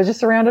was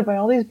just surrounded by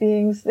all these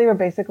beings. They were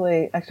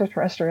basically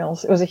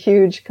extraterrestrials. It was a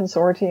huge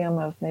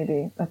consortium of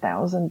maybe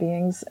 1,000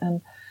 beings.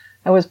 And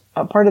I was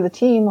a part of the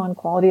team on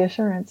quality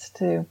assurance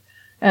too.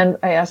 And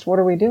I asked, what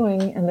are we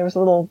doing? And there was a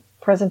little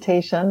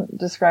presentation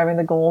describing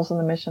the goals and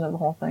the mission of the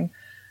whole thing.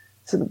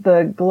 So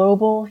the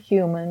Global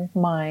Human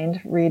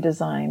Mind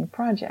Redesign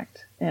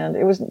Project. And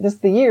it was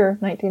the year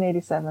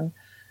 1987,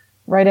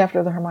 right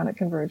after the harmonic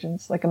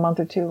convergence, like a month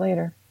or two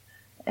later.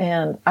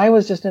 And I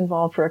was just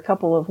involved for a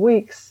couple of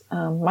weeks.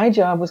 My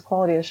job was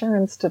quality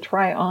assurance to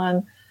try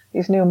on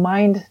these new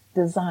mind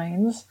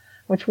designs,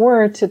 which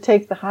were to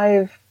take the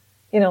hive,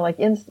 you know,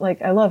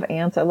 like I love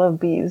ants, I love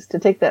bees, to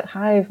take that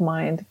hive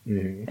mind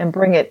and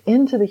bring it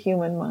into the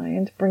human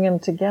mind, bring them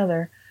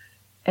together.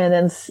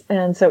 And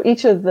so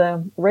each of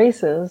the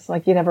races,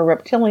 like you'd have a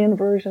reptilian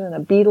version and a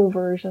beetle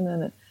version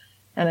and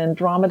an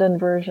Andromedan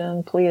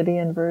version,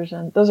 Pleiadian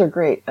version. Those are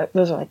great.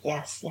 Those are like,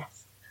 yes.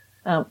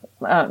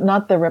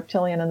 Not the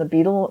reptilian and the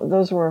beetle.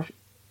 Those were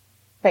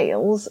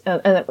fails.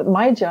 And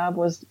my job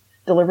was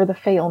deliver the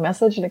fail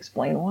message and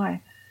explain why.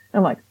 And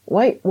I'm like,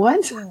 wait,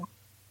 what?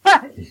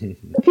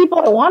 The people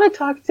I want to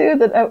talk to,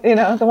 that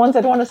the ones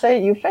I'd want to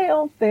say, you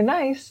failed, they're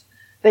nice,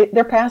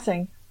 they're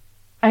passing.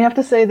 I have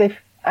to say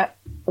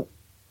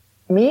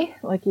me?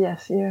 Like,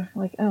 yes, you.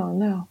 Like, oh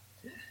no.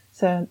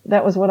 So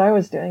that was what I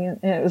was doing,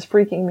 and it was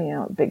freaking me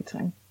out big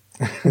time.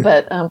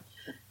 But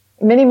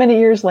many, many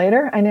years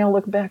later, I now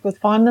look back with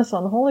fondness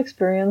on the whole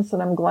experience,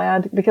 and I'm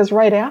glad, because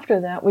right after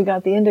that, we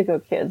got the indigo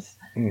kids.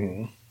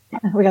 Mm-hmm.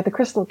 We got the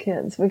crystal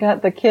kids. We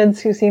got the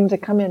kids who seemed to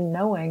come in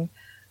knowing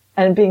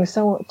and being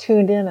so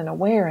tuned in and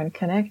aware and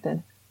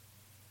connected.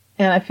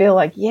 And I feel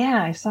like,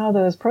 yeah, I saw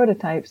those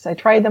prototypes. I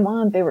tried them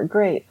on. They were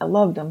great. I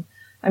loved them.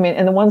 I mean,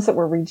 and the ones that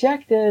were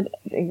rejected,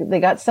 they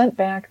got sent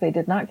back. They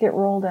did not get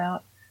rolled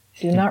out.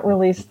 Do not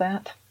release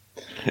that.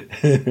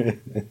 So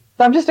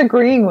I'm just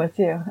agreeing with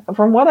you.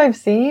 From what I've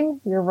seen,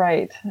 you're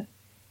right.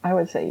 I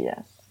would say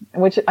yes.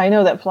 Which I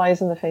know that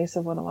flies in the face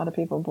of what a lot of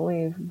people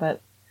believe.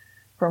 But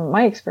from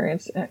my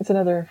experience, it's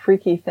another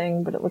freaky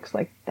thing, but it looks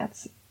like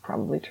that's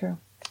probably true.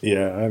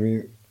 Yeah, I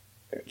mean,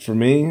 for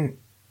me,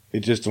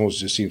 it just almost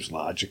just seems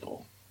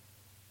logical.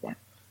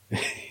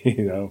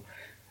 Yeah.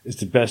 It's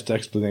the best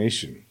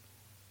explanation.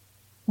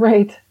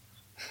 Right.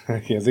 I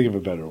can't think of a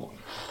better one.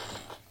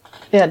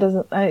 Yeah, it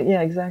doesn't.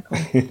 Yeah,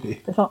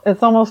 exactly.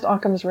 It's almost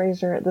Occam's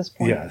razor at this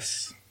point.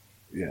 Yes.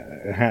 Yeah,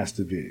 it has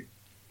to be.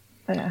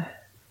 Yeah.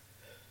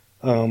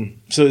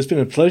 So it's been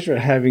a pleasure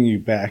having you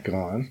back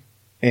on.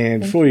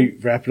 And before we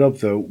wrap it up,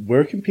 though,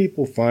 where can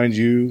people find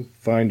you,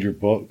 find your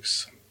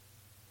books?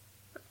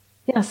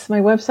 Yes, my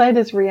website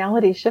is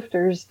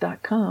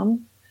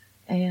realityshifters.com.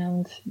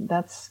 And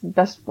that's the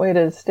best way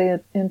to stay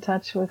in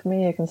touch with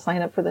me. You can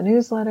sign up for the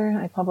newsletter.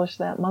 I publish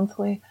that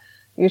monthly,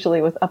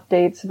 usually with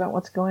updates about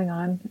what's going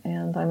on.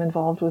 And I'm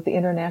involved with the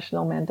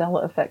International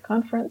Mandela Effect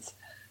Conference.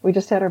 We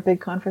just had our big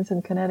conference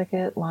in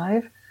Connecticut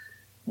live,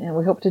 and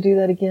we hope to do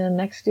that again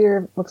next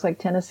year. Looks like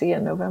Tennessee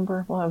in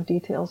November. We'll have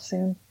details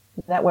soon.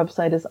 That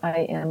website is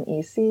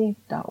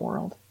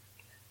imec.world.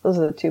 Those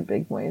are the two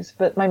big ways.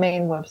 But my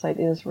main website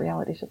is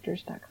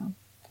realityshifters.com.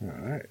 All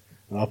right.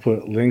 I'll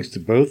put links to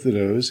both of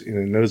those in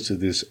the notes of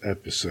this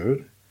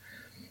episode.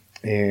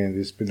 And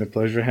it's been a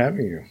pleasure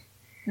having you.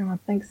 Oh,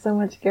 thanks so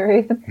much,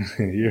 Gary.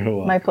 You're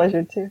welcome. My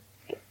pleasure, too.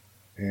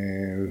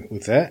 And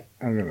with that,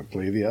 I'm going to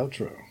play the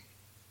outro.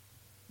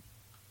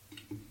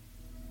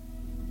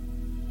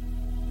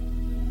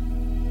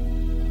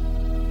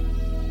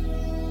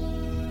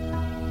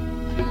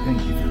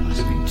 Thank you for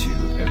listening to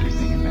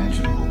Everything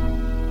Imaginable.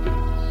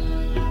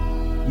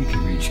 You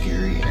can reach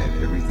Gary at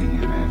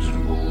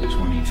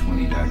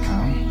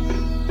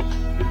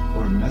everythingimaginable2020.com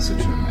or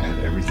message him at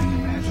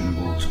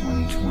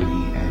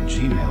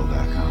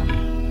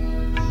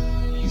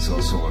everythingimaginable2020@gmail.com. He's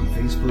also on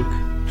Facebook,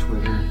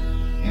 Twitter,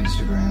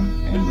 Instagram,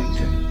 and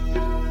LinkedIn.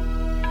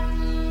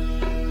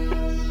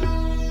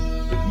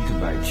 You can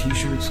buy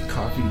t-shirts,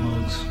 coffee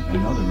mugs,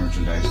 and other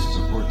merchandise to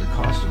support the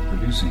cost of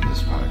producing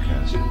this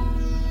podcast.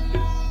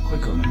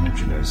 Click on the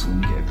merchandise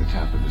link at the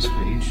top of this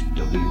page,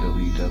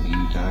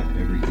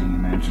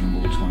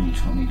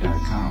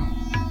 www.everythingimaginable2020.com.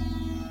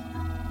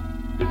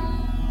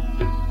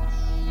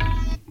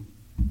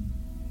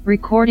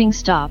 Recording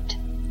stopped.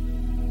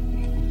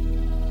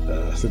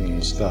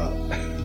 Stop.